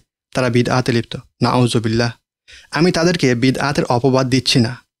বলছি যে তারা বিদআতে লিপ্ত। নাউজুবিল্লাহ। আমি তাদেরকে বিদআতের অপবাদ দিচ্ছি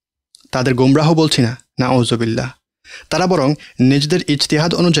না, তাদের গোমরাহ বলছি না। নাউজুবিল্লাহ। তারা বরং নিজেদের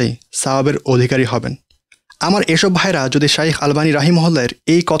ইজতিহাদ অনুযায়ী সাওয়াবের অধিকারী হবেন। আমার এসব ভাইরা যদি শাইখ আলবানী রাহিমাহুল্লাহর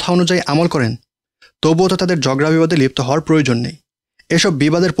এই কথা অনুযায়ী আমল করেন, তবুও তো তাদের ঝগড়া বিবাদে লিপ্ত হওয়ার প্রয়োজন নেই। এসব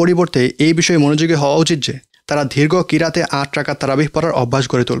বিবাদের পরিবর্তে এই বিষয়ে মনোযোগী হওয়া উচিত যে তারা দীর্ঘ কিরাতে 8 রাকাত তারাবিহ পড়ার অভ্যাস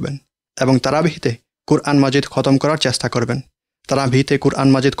গড়ে তুলবেন এবং তারাবিহতে কুরআন মাজিদ খতম করার চেষ্টা করবেন। তারাবিহতে কুরআন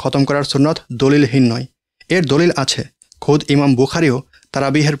মাজিদ খতম করার সুন্নত দলিলহীন নয়, এর দলিল আছে। খোদ ইমাম বুখারীও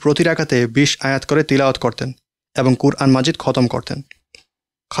তারাবিহের প্রতি রাকাতে 20 আয়াত করে তিলাওয়াত করতেন এবং কুরআন মাজিদ খতম করতেন।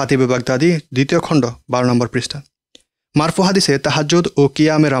 খাতিবে বাগদাদি 2য় খণ্ড 12 নম্বর পৃষ্ঠা। মারফু হাদিসে তাহাজ্জুদ ও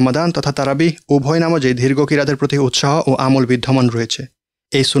কিয়ামে রামাদান তথা তারাবিহ উভয় নামাজে দীর্ঘ কিরাতের প্রতি উৎসাহ ও আমল বিদ্যমান রয়েছে।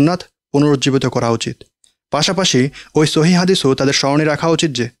 এই সুন্নাত পুনরুজ্জীবিত করা উচিত। পাশাপাশি ওই সহিহ হাদিসও তাদের স্মরণে রাখা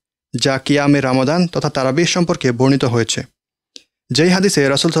উচিত যে যা কিয়ামে রামাদান তথা তারাবিহ সম্পর্কে বর্ণিত হয়েছে। যেই হাদিসে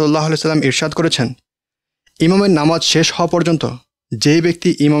রাসূল সাল্লাল্লাহু আলাইহি সাল্লাম ইরশাদ করেছেন, ইমামের নামাজ শেষ হওয়া পর্যন্ত যেই ব্যক্তি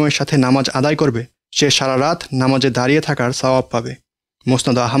ইমামের সাথে নামাজ আদায় করবে সে সারা রাত নামাজে দাঁড়িয়ে থাকার সওয়াব পাবে।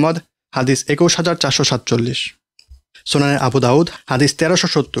 মুসনাদ আহমদ হাদিস 21447, সুনানে আবু দাউদ হাদিস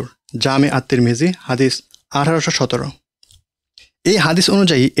 1370, জামে আত-তিরমিজি হাদিস 1817। এই হাদিস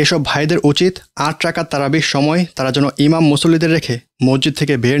অনুযায়ী এসব ভাইদের উচিত 8 রাকাত তারাবিহ সময় তারা যেন ইমাম মুসল্লিদের রেখে মসজিদ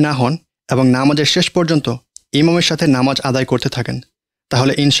থেকে বের না হন এবং নামাজের শেষ পর্যন্ত ইমামের সাথে নামাজ আদায় করতে থাকেন।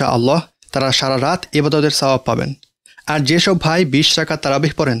 তাহলে ইনশাআল্লাহ তারা সারা রাত ইবাদতের সওয়াব পাবেন। আর যেসব ভাই 20 রাকাত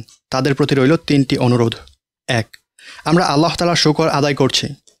তারাবিহ পড়েন তাদের প্রতি রইল 3টি অনুরোধ। 1. আমরা আল্লাহ তাআলার শুকর আদায় করছি,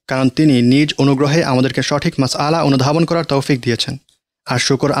 কারণ তিনি নিজ অনুগ্রহে আমাদেরকে সঠিক মাসআলা অনুধাবন করার তৌফিক দিয়েছেন। আর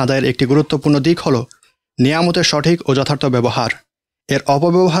শুকর আদায়ের একটি গুরুত্বপূর্ণ দিক হল নিয়ামতের সঠিক ও যথার্থ ব্যবহার, এর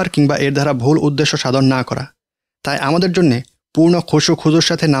অপব্যবহার কিংবা এর দ্বারা ভুল উদ্দেশ্য সাধন না করা। তাই আমাদের জন্য পূর্ণ খুশু খুজুর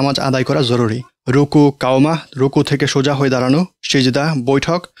সাথে নামাজ আদায় করা জরুরি। রুকু, কাওমা, রুকু থেকে সোজা হয়ে দাঁড়ানো, সিজদা,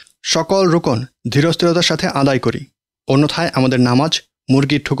 বৈঠক, সকল রুকন ধীরস্থিরতার সাথে আদায় করি। অন্যথায় আমাদের নামাজ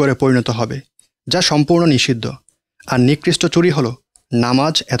মুরগির ঠুকরে পরিণত হবে, যা সম্পূর্ণ নিষিদ্ধ। আর নিকৃষ্ট চুরি হল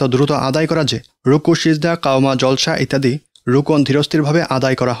নামাজ এত দ্রুত আদায় করা যে রুকু, সিজদা, কাওমা, জলসা ইত্যাদি রুকন ধীরস্থিরভাবে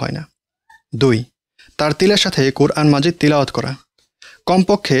আদায় করা হয় না। 2. তার তিলের সাথে কুরআন মাজিদ তিলাওয়াত করা।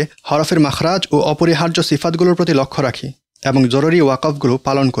 কমপক্ষে হরফের মাখরাজ ও অপরিহার্য সিফাতগুলোর প্রতি লক্ষ্য রাখি এবং জরুরি ওয়াকফগুলো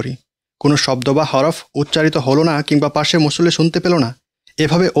পালন করি। কোনো শব্দ বা হরফ উচ্চারিত হলো না কিংবা পাশে মুসল্লি শুনতে পেল না,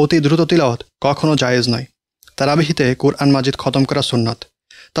 এভাবে অতি দ্রুত তিলাওয়াত কখনো জায়েজ নয়। তারাবিহিতে কুরআন মাজিদ খতম করা সুন্নত,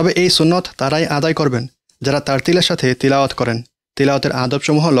 তবে এই সুন্নত তারাই আদায় করবেন যারা তার তিলের সাথে তিলাওয়াত করেন, তিলাওয়াতের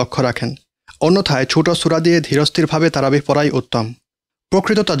আদবসমূহ লক্ষ্য রাখেন। অন্যথায় ছোট সূরা দিয়ে ধীরস্থিরভাবে তারাবিহ পড়াই উত্তম।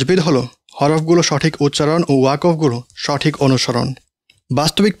 প্রকৃত তাজবিদ হল হরফগুলো সঠিক উচ্চারণ ও ওয়াকফগুলো সঠিক অনুসরণ।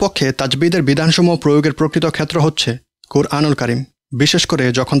 বাস্তবিক পক্ষে তাজবিদের বিধানসমূহ প্রয়োগের প্রকৃত ক্ষেত্র হচ্ছে কুরআনুল কারীম, বিশেষ করে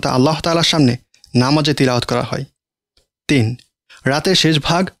যখন তা আল্লাহ তাআলার সামনে নামাজে তিলাওয়াত করা হয়। 3. রাতের শেষ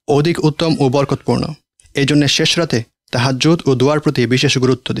ভাগ অধিক উত্তম ও বরকতপূর্ণ। এই জন্য শেষ রাতে তাহাজ্জুদ ও দোয়ার প্রতি বিশেষ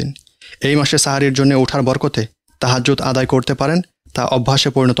গুরুত্ব দিন। এই মাসে সাহারির জন্য ওঠার বরকতে তাহাজ্জুদ আদায় করতে পারেন, তা অভ্যাসে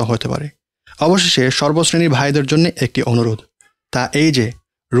পরিণত হতে পারে। অবশেষে সর্বশ্রেণীর ভাইদের জন্য একটি অনুরোধ, তা এই যে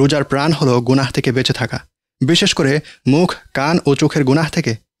রোজার প্রাণ হলো গুনাহ থেকে বেঁচে থাকা, বিশেষ করে মুখ, কান ও চোখের গুনাহ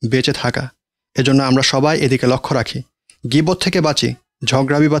থেকে বেঁচে থাকা। এজন্য আমরা সবাই এদিকে লক্ষ্য রাখি, গীবত থেকে বাঁচি,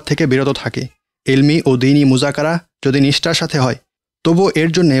 ঝগড়া বিবাদ থেকে বিরত থাকি। ইলমি ও দ্বীনি মুজাকারা যদি নিষ্ঠার সাথে হয়, তবুও এর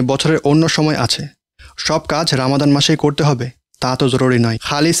জন্যে বছরের অন্য সময় আছে। সব কাজ রামাদান মাসেই করতে হবে তা তো জরুরি নয়।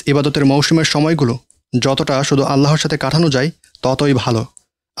 খালিস ইবাদতের মৌসুমের সময়গুলো যতটা শুধু আল্লাহর সাথে কাটানো যায় ততই ভালো।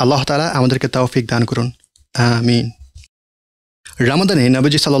 আল্লাহ তাআলা আমাদেরকে তৌফিক দান করুন, আমিন। রামাদানে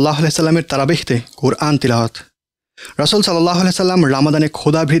নবীজি সাল্লাল্লাহু আলাইহি সাল্লামের তারাবিহতে কুরআন তিলাওয়াত। রাসূল সাল্লাল্লাহু আলাইহি সাল্লাম রামাদানে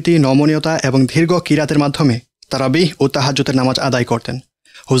ক্ষুধাভীতি, নমনীয়তা এবং দীর্ঘ কিরাতের মাধ্যমে তারাবিহ ও তাহাজ্জুদের নামাজ আদায় করতেন।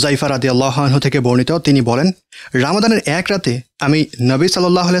 হুযাইফা রাদিয়াল্লাহু আনহু থেকে বর্ণিত, তিনি বলেন, রামাদানের এক রাতে আমি নবী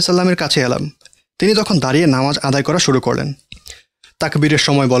সাল্লাল্লাহু আলাইহি সাল্লামের কাছে এলাম। তিনি তখন দাঁড়িয়ে নামাজ আদায় করা শুরু করলেন। তাকবীরের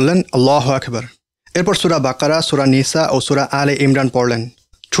সময় বললেন আল্লাহু আকবার। এরপর সূরা বাকারা, সূরা নিসা ও সূরা আলে ইমরান পড়লেন।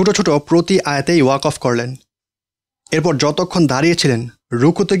 ছোট ছোট প্রতি আয়াতেই ওয়াকফ করলেন। এরপর যতক্ষণ দাঁড়িয়েছিলেন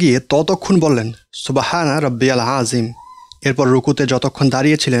রুকুতে গিয়ে ততক্ষণ বললেন সুবহানা রাব্বিয়াল আযীম। এরপর রুকুতে যতক্ষণ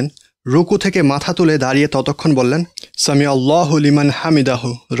দাঁড়িয়েছিলেন রুকু থেকে মাথা তুলে দাঁড়িয়ে ততক্ষণ বললেন সামিআল্লাহু লিমান হামিদাহু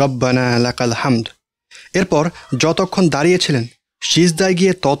রব্বানা লাকাল হামদ। এরপর যতক্ষণ দাঁড়িয়েছিলেন সিজদায়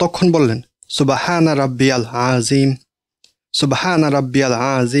গিয়ে ততক্ষণ বললেন সুবহানা রাব্বিয়াল আযীম, সুবহানা রাব্বিয়াল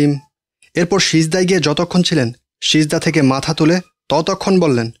আযীম। এরপর সিজদায় গিয়ে যতক্ষণ ছিলেন সিজদা থেকে মাথা তুলে ততক্ষণ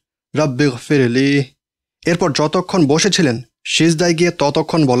বললেন রব্বিগফিরলি। এরপর যতক্ষণ বসেছিলেন সিজদায় গিয়ে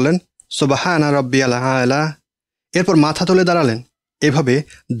ততক্ষণ বললেন সুবহানা রাব্বিয়াল আ'লা। এরপর মাথা তুলে দাঁড়ালেন। এভাবে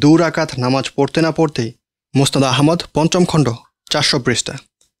 2 রাকাত নামাজ পড়তে না পড়তেই মুসনাদ আহমদ 5ম খণ্ড 400 পৃষ্ঠা।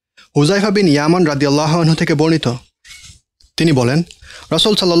 হুযাইফা বিন ইয়ামান রাদিয়াল্লাহু আনহু থেকে বর্ণিত, তিনি বলেন,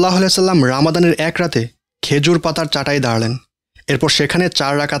 রাসূল সাল্লাল্লাহু আলাইহি সাল্লাম রামাদানের এক রাতে খেজুর পাতার চাটাই দাঁড়ালেন। এরপর সেখানে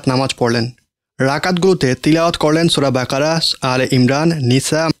 4 রাকাত নামাজ পড়লেন। রাকাতগুলোতে তিলাওয়াত করলেন সূরা বাকারা, আলে ইমরান,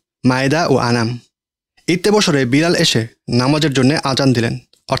 নিসা, মায়েদা ও আনাম। ইত্তেবসরে বিলাল এসে নামাজের জন্য আজান দিলেন,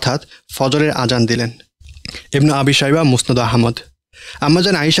 অর্থাৎ ফজরের আজান দিলেন। ইবনে আবি শাইবা, মুসনাদ আহমদ।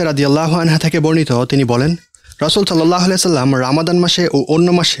 আম্মাজান আয়েশা রাদিয়াল্লাহু আনহা থেকে বর্ণিত, তিনি বলেন, রাসূল সাল্লাল্লাহু আলাইহি সাল্লাম রামাদান মাসে ও অন্য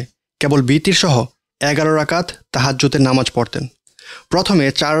মাসে কেবল বিতির সহ 11 রাকাত তাহাজ্জুদের নামাজ পড়তেন। প্রথমে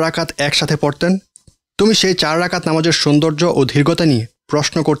 4 রাকাত একসাথে পড়তেন। তুমি সেই 4 রাকাত নামাজের সৌন্দর্য ও দীর্ঘতা নিয়ে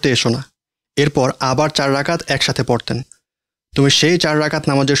প্রশ্ন করতে এসো না। এরপর আবার 4 রাকাত একসাথে পড়তেন। তুমি সেই 4 রাকাত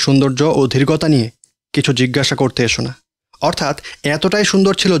নামাজের সৌন্দর্য ও দীর্ঘতা নিয়ে কিছু জিজ্ঞাসা করতে এসো না। অর্থাৎ এতটাই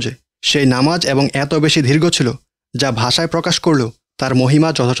সুন্দর ছিল যে সেই নামাজ এবং এত বেশি দীর্ঘ ছিল যা ভাষায় প্রকাশ করলেও তার মহিমা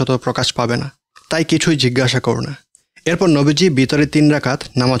যথাযথ প্রকাশ পাবে না। তাই কিছুই জিজ্ঞাসা করো না। এরপর নবীজি ভিতরে 3 রাকাত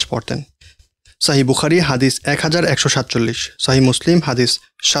নামাজ পড়তেন। সহিহ বুখারী হাদিস 1147, সহিহ মুসলিম হাদিস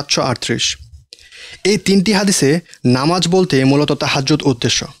 738। এই 3টি হাদিসে নামাজ বলতে মূলত তাহাজ্জুদ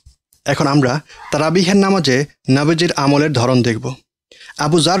উদ্দেশ্য। এখন আমরা তারাবিহের নামাজে নবীজির আমলের ধরন দেখব।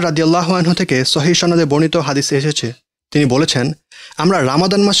 আবু যার রাদিয়াল্লাহু আনহু থেকে সহিহ সনদে বর্ণিত হাদিসে এসেছে, তিনি বলেছেন, আমরা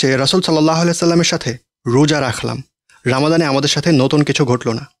রামাদান মাসে রাসূল সাল্লাল্লাহু আলাইহি সাল্লামের সাথে রোজা রাখলাম। রামাদানে আমাদের সাথে নতুন কিছু ঘটল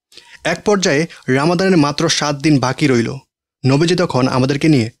না। এক পর্যায়ে রামাদানের মাত্র 7 দিন বাকি রইল। নবীজি তখন আমাদেরকে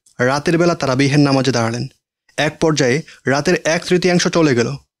নিয়ে রাতের বেলা তারাবিহের নামাজে দাঁড়ালেন। এক পর্যায়ে রাতের 1/3 চলে গেল।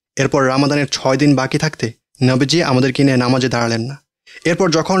 এরপর রামাদানের 6 দিন বাকি থাকতে নবীজি আমাদেরকে নিয়ে নামাজে দাঁড়ালেন না। এরপর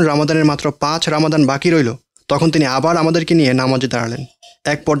যখন রামাদানের মাত্র 5 রামাদান বাকি রইল, তখন তিনি আবার আমাদেরকে নিয়ে নামাজে দাঁড়ালেন।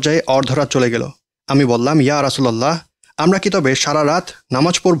 এক পর্যায়ে অর্ধরাত চলে গেল। আমি বললাম, ইয়া রাসূলুল্লাহ, আমরা কি তবে সারা রাত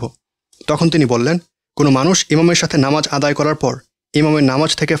নামাজ পড়ব? তখন তিনি বললেন, কোনো মানুষ ইমামের সাথে নামাজ আদায় করার পর ইমামের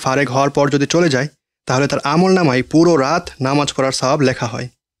নামাজ থেকে ফারেগ হওয়ার পর যদি চলে যায়, তাহলে তার আমল নামায় পুরো রাত নামাজ পড়ার সওয়াব লেখা হয়।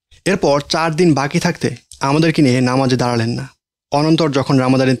 এরপর 4 দিন বাকি থাকতে আমাদেরকে নিয়ে নামাজে দাঁড়ালেন না। অনন্তর যখন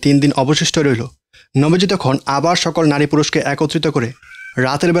রামাদানের 3 দিন অবশিষ্ট রইল, নবীজি তখন আবার সকল নারী পুরুষকে একত্রিত করে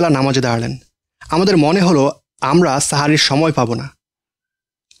রাতের বেলা নামাজে দাঁড়ালেন। আমাদের মনে হলো আমরা সাহারির সময় পাবো না।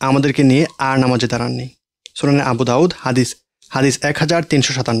 আমাদেরকে নিয়ে আর নামাজে দাঁড়াননি। সুনানে আবু দাউদ হাদিস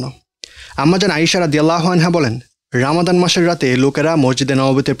 1357। আম্মাজান আয়েশা রাদিয়াল্লাহু আনহা বলেন, রামাদান মাসের রাতে লোকেরা মসজিদে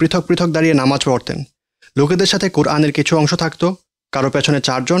নববীতে পৃথক পৃথক দাঁড়িয়ে নামাজ পড়তেন। লোকেদের সাথে কোরআনের কিছু অংশ থাকতো, কারো পেছনে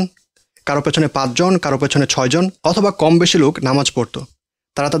 4 জন, কারো পেছনে 5 জন, কারো পেছনে 6 জন, অথবা কম বেশি লোক নামাজ পড়ত।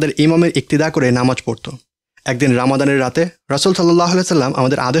 তারা তাদের ইমামের ইক্তিদা করে নামাজ পড়ত। একদিন রামাদানের রাতে রাসূল সাল্লাল্লাহু আলাইহি সাল্লাম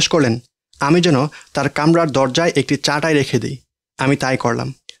আমাদের আদেশ করলেন আমি যেন তার কামরার দরজায় একটি চাটাই রেখে দিই। আমি তাই করলাম।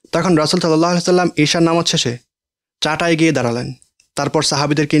 তখন রাসূল সাল্লাল্লাহু আলাইহি সাল্লাম ঈশার নামাজ শেষে চাটাই গিয়ে দাঁড়ালেন। তারপর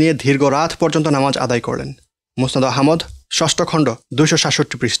সাহাবীদেরকে নিয়ে দীর্ঘ রাত পর্যন্ত নামাজ আদায় করলেন। মুসনাদ আহমদ 6ষ্ঠ খণ্ড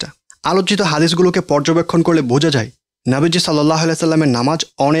 267 পৃষ্ঠা। আলোচিত হাদিসগুলোকে পর্যবেক্ষণ করলে বোঝা যায় নবীজি সাল্লাল্লাহু আলাইহি সাল্লামের নামাজ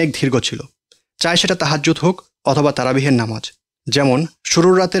অনেক দীর্ঘ ছিল, চাই সেটা তাহাজ্জুদ হোক অথবা তারাবিহের নামাজ। যেমন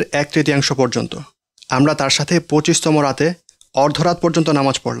শুরুর রাতের 1/3 পর্যন্ত। আমরা তার সাথে 25তম রাতে অর্ধরাত পর্যন্ত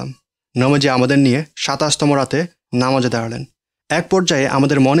নামাজ পড়লাম। নবীজি আমাদের নিয়ে 27তম রাতে নামাজে দাঁড়ালেন। এক পর্যায়ে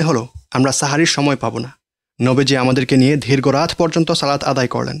আমাদের মনে হলো আমরা সাহারির সময় পাবো না। নবীজি আমাদেরকে নিয়ে দীর্ঘ রাত পর্যন্ত সালাত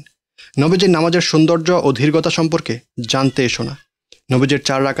আদায় করলেন। নবীজির নামাজের সৌন্দর্য ও দীর্ঘতা সম্পর্কে জানতে এসো না। নবীজির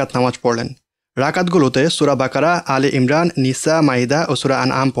 4 রাকাত নামাজ পড়লেন। রাকাতগুলোতে সূরা বাকারা, আলে ইমরান, নিসা, মাইদা ও সূরা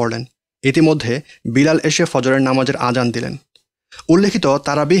আনআম পড়লেন। ইতিমধ্যে বিলাল এসে ফজরের নামাজের আজান দিলেন। উল্লেখিত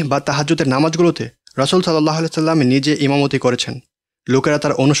তারাবিহ বা তাহাজ্জুদের নামাজগুলোতে রাসূল সাল্লাল্লাহু আলাইহি সাল্লাম নিজে ইমামতি করেছেন। লোকেরা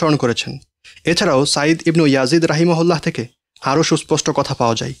তার অনুসরণ করেছেন। এছাড়াও সাঈদ ইবনু ইয়াজিদ রাহিমাহুল্লাহ থেকে আরও সুস্পষ্ট কথা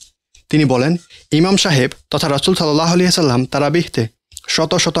পাওয়া যায়। তিনি বলেন, ইমাম সাহেব তথা রাসূল সাল্লাল্লাহু আলাইহি সাল্লাম তারাবিহতে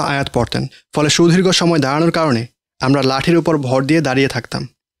শত শত আয়াত পড়তেন। ফলে সুদীর্ঘ সময় দাঁড়ানোর কারণে আমরা লাঠির উপর ভর দিয়ে দাঁড়িয়ে থাকতাম।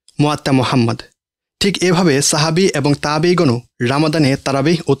 মুয়াত্তা মুহাম্মদ। ঠিক এভাবে সাহাবী এবং তাবেঈগণও রামাদানে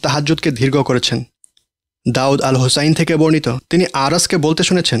তারাবিহ ও তাহাজ্জুদকে দীর্ঘ করেছেন। দাউদ আল হুসাইন থেকে বর্ণিত, তিনি আরাসকে বলতে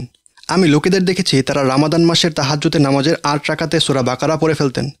শুনেছেন, আমি লোকেদের দেখেছি তারা রামাদান মাসের তাহাজ্জুদের নামাজের 8 রাকাতে সূরা বাকারা পড়ে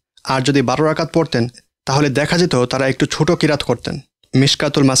ফেলতেন, আর যদি 12 রাকাত পড়তেন তাহলে দেখা যেত তারা একটু ছোট কিরাত করতেন।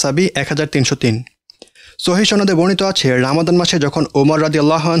 মিশকাতুল মাসাবি 1303। সহিহ সনদে বর্ণিত আছে, রামাদান মাসে যখন ওমর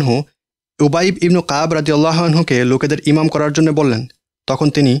রাদিয়াল্লাহু আনহু উবাইব ইবনু কাব রাদিয়াল্লাহু আনহুকে লোকেদের ইমাম করার জন্য বললেন, তখন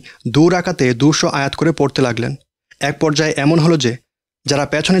তিনি 2 রাকাতে 200 আয়াত করে পড়তে লাগলেন। এক পর্যায়ে এমন হলো যে যারা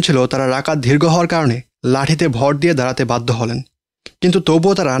পেছনে ছিল তারা রাকাত দীর্ঘ হওয়ার কারণে লাঠিতে ভর দিয়ে দাঁড়াতে বাধ্য হলেন, কিন্তু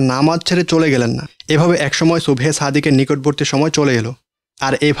তবুও তারা নামাজ ছেড়ে চলে গেলেন না। এভাবে একসময় সুবহে সাদিকের নিকটবর্তী সময় চলে এলো,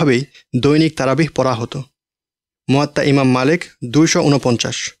 আর এভাবেই দৈনিক তারাবিহ পড়া হতো। মুয়াত্তা ইমাম মালিক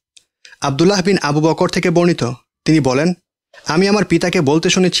 249। আব্দুল্লাহ বিন আবু বকর থেকে বর্ণিত, তিনি বলেন, আমি আমার পিতাকে বলতে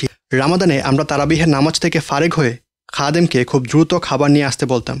শুনেছি রামাদানে আমরা তারাবিহের নামাজ থেকে ফারেগ হয়ে খাদেমকে খুব দ্রুত খাবার নিয়ে আসতে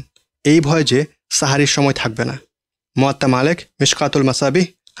বলতাম, এই ভয়ে যে সাহারির সময় থাকবে না। মুয়াত্তা মালিক মিশকাতুল মাসাবিহ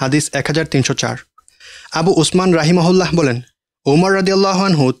হাদিস 1304। আবু উসমান রাহিমাহুল্লাহ বলেন, ওমর রাদিয়াল্লাহু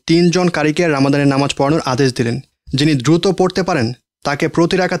আনহু 3 জন কারীকে রামাদানের নামাজ পড়ানোর আদেশ দিলেন। যিনি দ্রুত পড়তে পারেন তাকে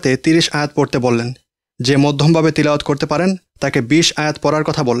প্রতি রাকাতে 30 আয়াত পড়তে বললেন। যে মধ্যমভাবে তিলাওয়াত করতে পারেন তাকে 20 আয়াত পড়ার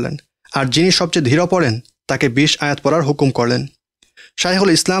কথা বললেন, আর যিনি সবচেয়ে ধীর পড়েন তাকে 20 আয়াত পড়ার হুকুম করলেন।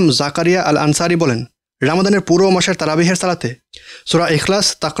 শাইখুল ইসলাম জাকারিয়া আল আনসারি বলেন, রামাদানের পুরো মাসের তারাবিহের সালাতে সূরা ইখলাস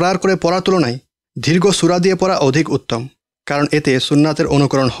তাকরার করে পড়ার তুলনায় দীর্ঘ সূরা দিয়ে পড়া অধিক উত্তম, কারণ এতে সুন্নাতের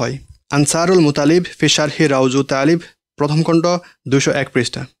অনুকরণ হয়। আনসারুল মুতালিব ফি শারহি রাউজু তালিব, প্রথম খণ্ড, 201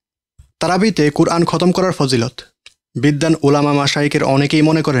 পৃষ্ঠা। তারাবিতে কুরআন খতম করার ফজিলত। বিদ্বান উলামা মাশাইখের অনেকেই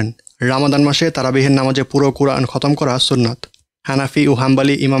মনে করেন রামাদান মাসে তারাবিহের নামাজে পুরো কুরআন খতম করা সুন্নাত। হানাফি ও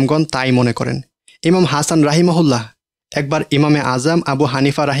হাম্বালি ইমামগণ তাই মনে করেন। ইমাম হাসান রাহিমাহুল্লাহ একবার ইমামে আজম আবু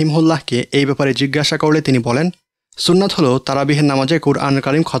হানিফা রাহিমাহুল্লাহকে এই ব্যাপারে জিজ্ঞাসা করলে তিনি বলেন, সুন্নাত হলো তারাবিহের নামাজে কুরআন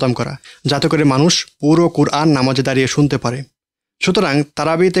কারীম খতম করা, যাতে করে মানুষ পুরো কুরআন নামাজে দাঁড়িয়ে শুনতে পারে। সুতরাং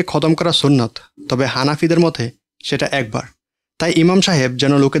তারাবিতে খতম করা সুন্নাত, তবে হানাফিদের মতে সেটা একবার। তাই ইমাম সাহেব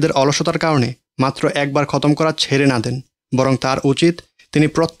যেন লোকেদের অলসতার কারণে মাত্র একবার খতম করা ছেড়ে না দেন, বরং তার উচিত তিনি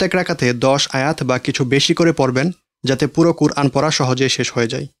প্রত্যেক রাকাতে 10 আয়াত বা কিছু বেশি করে পড়বেন, যাতে পুরো কুরআন পড়া সহজে শেষ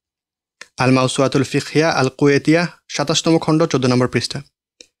হয়ে যায়। আল মাউসুয়াতুল ফিকহিয়া আল কুয়েতিয়া, 27তম খণ্ড, 14 নম্বর পৃষ্ঠা।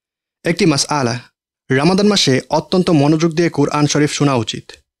 একটি মাসআলা, রামাদান মাসে অত্যন্ত মনোযোগ দিয়ে কুরআন শরীফ শোনা উচিত,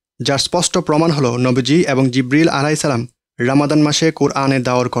 যার স্পষ্ট প্রমাণ হলো নবীজি এবং জিবরিল আলাইহিস সালাম রামাদান মাসে কুরআনের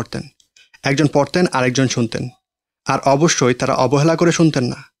দাওয়ার করতেন। একজন পড়তেন আর একজন শুনতেন, আর অবশ্যই তারা অবহেলা করে শুনতেন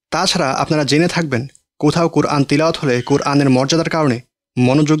না। তাছাড়া আপনারা জেনে থাকবেন, কোথাও কুরআন তিলাওয়াত হলে কুরআনের মর্যাদার কারণে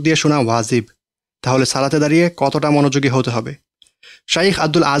মনোযোগ দিয়ে শোনা ওয়াজিব। তাহলে সালাতে দাঁড়িয়ে কতটা মনোযোগী হতে হবে। শাইখ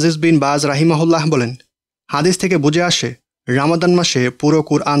আব্দুল আজিজ বিন বাজ রাহিমাহুল্লাহ বলেন, হাদিস থেকে বুঝে আসে রামাদান মাসে পুরো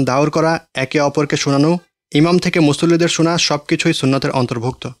কুরআন দাওর করা, একে অপরকে শোনানো, ইমাম থেকে মুসল্লিদের শোনা সবকিছুই সুন্নতের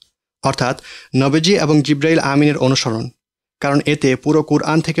অন্তর্ভুক্ত, অর্থাৎ নবীজি এবং জিবরাইল আমিনের অনুসরণ। কারণ এতে পুরো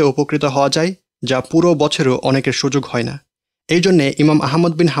কুরআন থেকে উপকৃত হওয়া যায়, যা পুরো বছরেও অনেকের সুযোগ হয় না। এই জন্যে ইমাম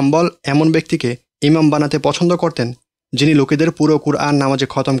আহমদ বিন হাম্বল এমন ব্যক্তিকে ইমাম বানাতে পছন্দ করতেন, যিনি লোকেদের পুরো কুরআন নামাজে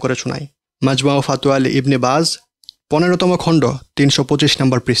খতম করে শোনায়। মাজমা ও ফাতোয়া ইবনে বাজ, 15তম খণ্ড, 325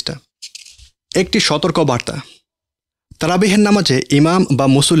 নম্বর পৃষ্ঠা। একটি সতর্ক বার্তা, তারাবিহের নামাজে ইমাম বা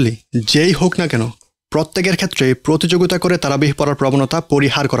মুসল্লি যেই হোক না কেন, প্রত্যেকের ক্ষেত্রে প্রতিযোগিতা করে তারাবিহ পড়ার প্রবণতা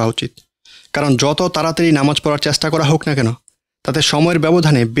পরিহার করা উচিত। কারণ যত তাড়াতাড়ি নামাজ পড়ার চেষ্টা করা হোক না কেন, তাতে সময়ের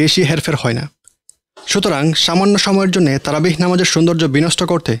ব্যবধানে বেশি হেরফের হয় না। সুতরাং সামান্য সময়ের জন্য তারাবিহ নামাজের সৌন্দর্য বিনষ্ট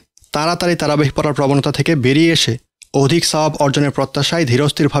করতে তাড়াতাড়ি তারাবিহ পড়ার প্রবণতা থেকে বেরিয়ে এসে অধিক সওয়াব অর্জনের প্রত্যাশায়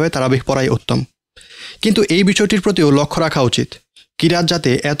ধীরস্থিরভাবে তারাবিহ পড়াই উত্তম। কিন্তু এই বিষয়টির প্রতিও লক্ষ্য রাখা উচিত, কিরাত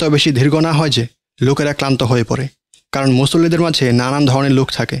যাতে এত বেশি দীর্ঘ না হয় যে লোকেরা ক্লান্ত হয়ে পড়ে। কারণ মুসল্লিদের মাঝে নানান ধরনের লোক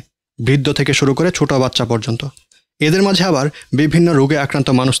থাকে, বৃদ্ধ থেকে শুরু করে ছোট বাচ্চা পর্যন্ত। এদের মাঝে আবার বিভিন্ন রোগে আক্রান্ত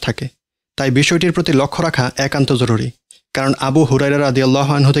মানুষ থাকে। তাই বিষয়টির প্রতি লক্ষ্য রাখা একান্ত জরুরি। কারণ আবু হুরায়রা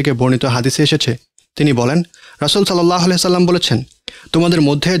রাদিয়াল্লাহু আনহু থেকে বর্ণিত হাদিসে এসেছে, তিনি বলেন, রাসূল সাল্লাল্লাহু আলাইহি সাল্লাম বলেছেন, তোমাদের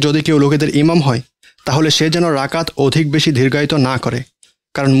মধ্যে যদি কেউ লোকেদের ইমাম হয়, তাহলে সে যেন রাকাত অধিক বেশি দীর্ঘায়িত না করে।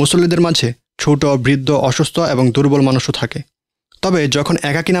 কারণ মুসল্লিদের মাঝে ছোট, বৃদ্ধ, অসুস্থ এবং দুর্বল মানুষও থাকে। তবে যখন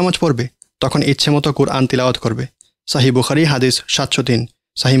একাকী নামাজ পড়বে, তখন ইচ্ছেমতো কুরআন তিলাওয়াত করবে। সহিহ বুখারী হাদিস 703,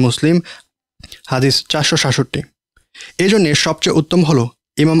 সহিহ মুসলিম হাদিস 467। এই জন্যে সবচেয়ে উত্তম হলো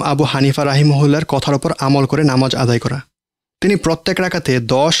ইমাম আবু হানিফা রাহিমাহুল্লাহর কথার ওপর আমল করে নামাজ আদায় করা। তিনি প্রত্যেক রাকাতে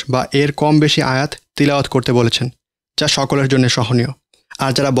 10 বা এর কম বেশি আয়াত তিলাওয়াত করতে বলেছেন, যা সকলের জন্য সহনীয়।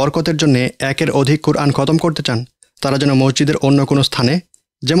 আর যারা বরকতের জন্য একের অধিক কুরআন খতম করতে চান, তারা যেন মসজিদের অন্য কোনো স্থানে,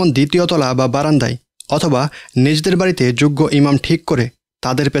 যেমন দ্বিতীয় তলা বা বারান্দায় অথবা নিজেদের বাড়িতে যোগ্য ইমাম ঠিক করে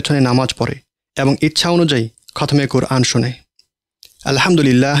তাদের পেছনে নামাজ পড়ে এবং ইচ্ছা অনুযায়ী খতমে কুরআন শোনে।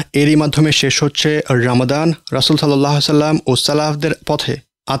 আলহামদুলিল্লাহ, এরই মাধ্যমে শেষ হচ্ছে রামাদান, রাসূল সাল্লাল্লাহু আলাইহি সাল্লাম ও সালাফদের পথে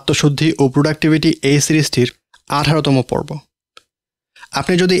আত্মশুদ্ধি ও প্রোডাক্টিভিটি এই সিরিজটির 18তম পর্ব।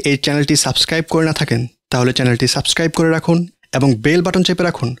 আপনি যদি এই চ্যানেলটি সাবস্ক্রাইব করে না থাকেন, তাহলে চ্যানেলটি সাবস্ক্রাইব করে রাখুন এবং বেল বাটন চেপে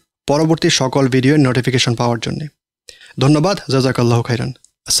রাখুন পরবর্তী সকল ভিডিওর নোটিফিকেশন পাওয়ার জন্য। ধন্যবাদ। জাযাকাল্লাহু খাইরান।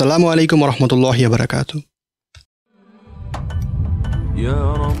 আসসালামু আলাইকুম ওয়া রাহমাতুল্লাহি ওয়া বারাকাতুহু। يا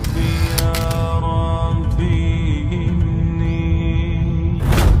ربي إني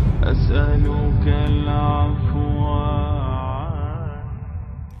أسألك العفو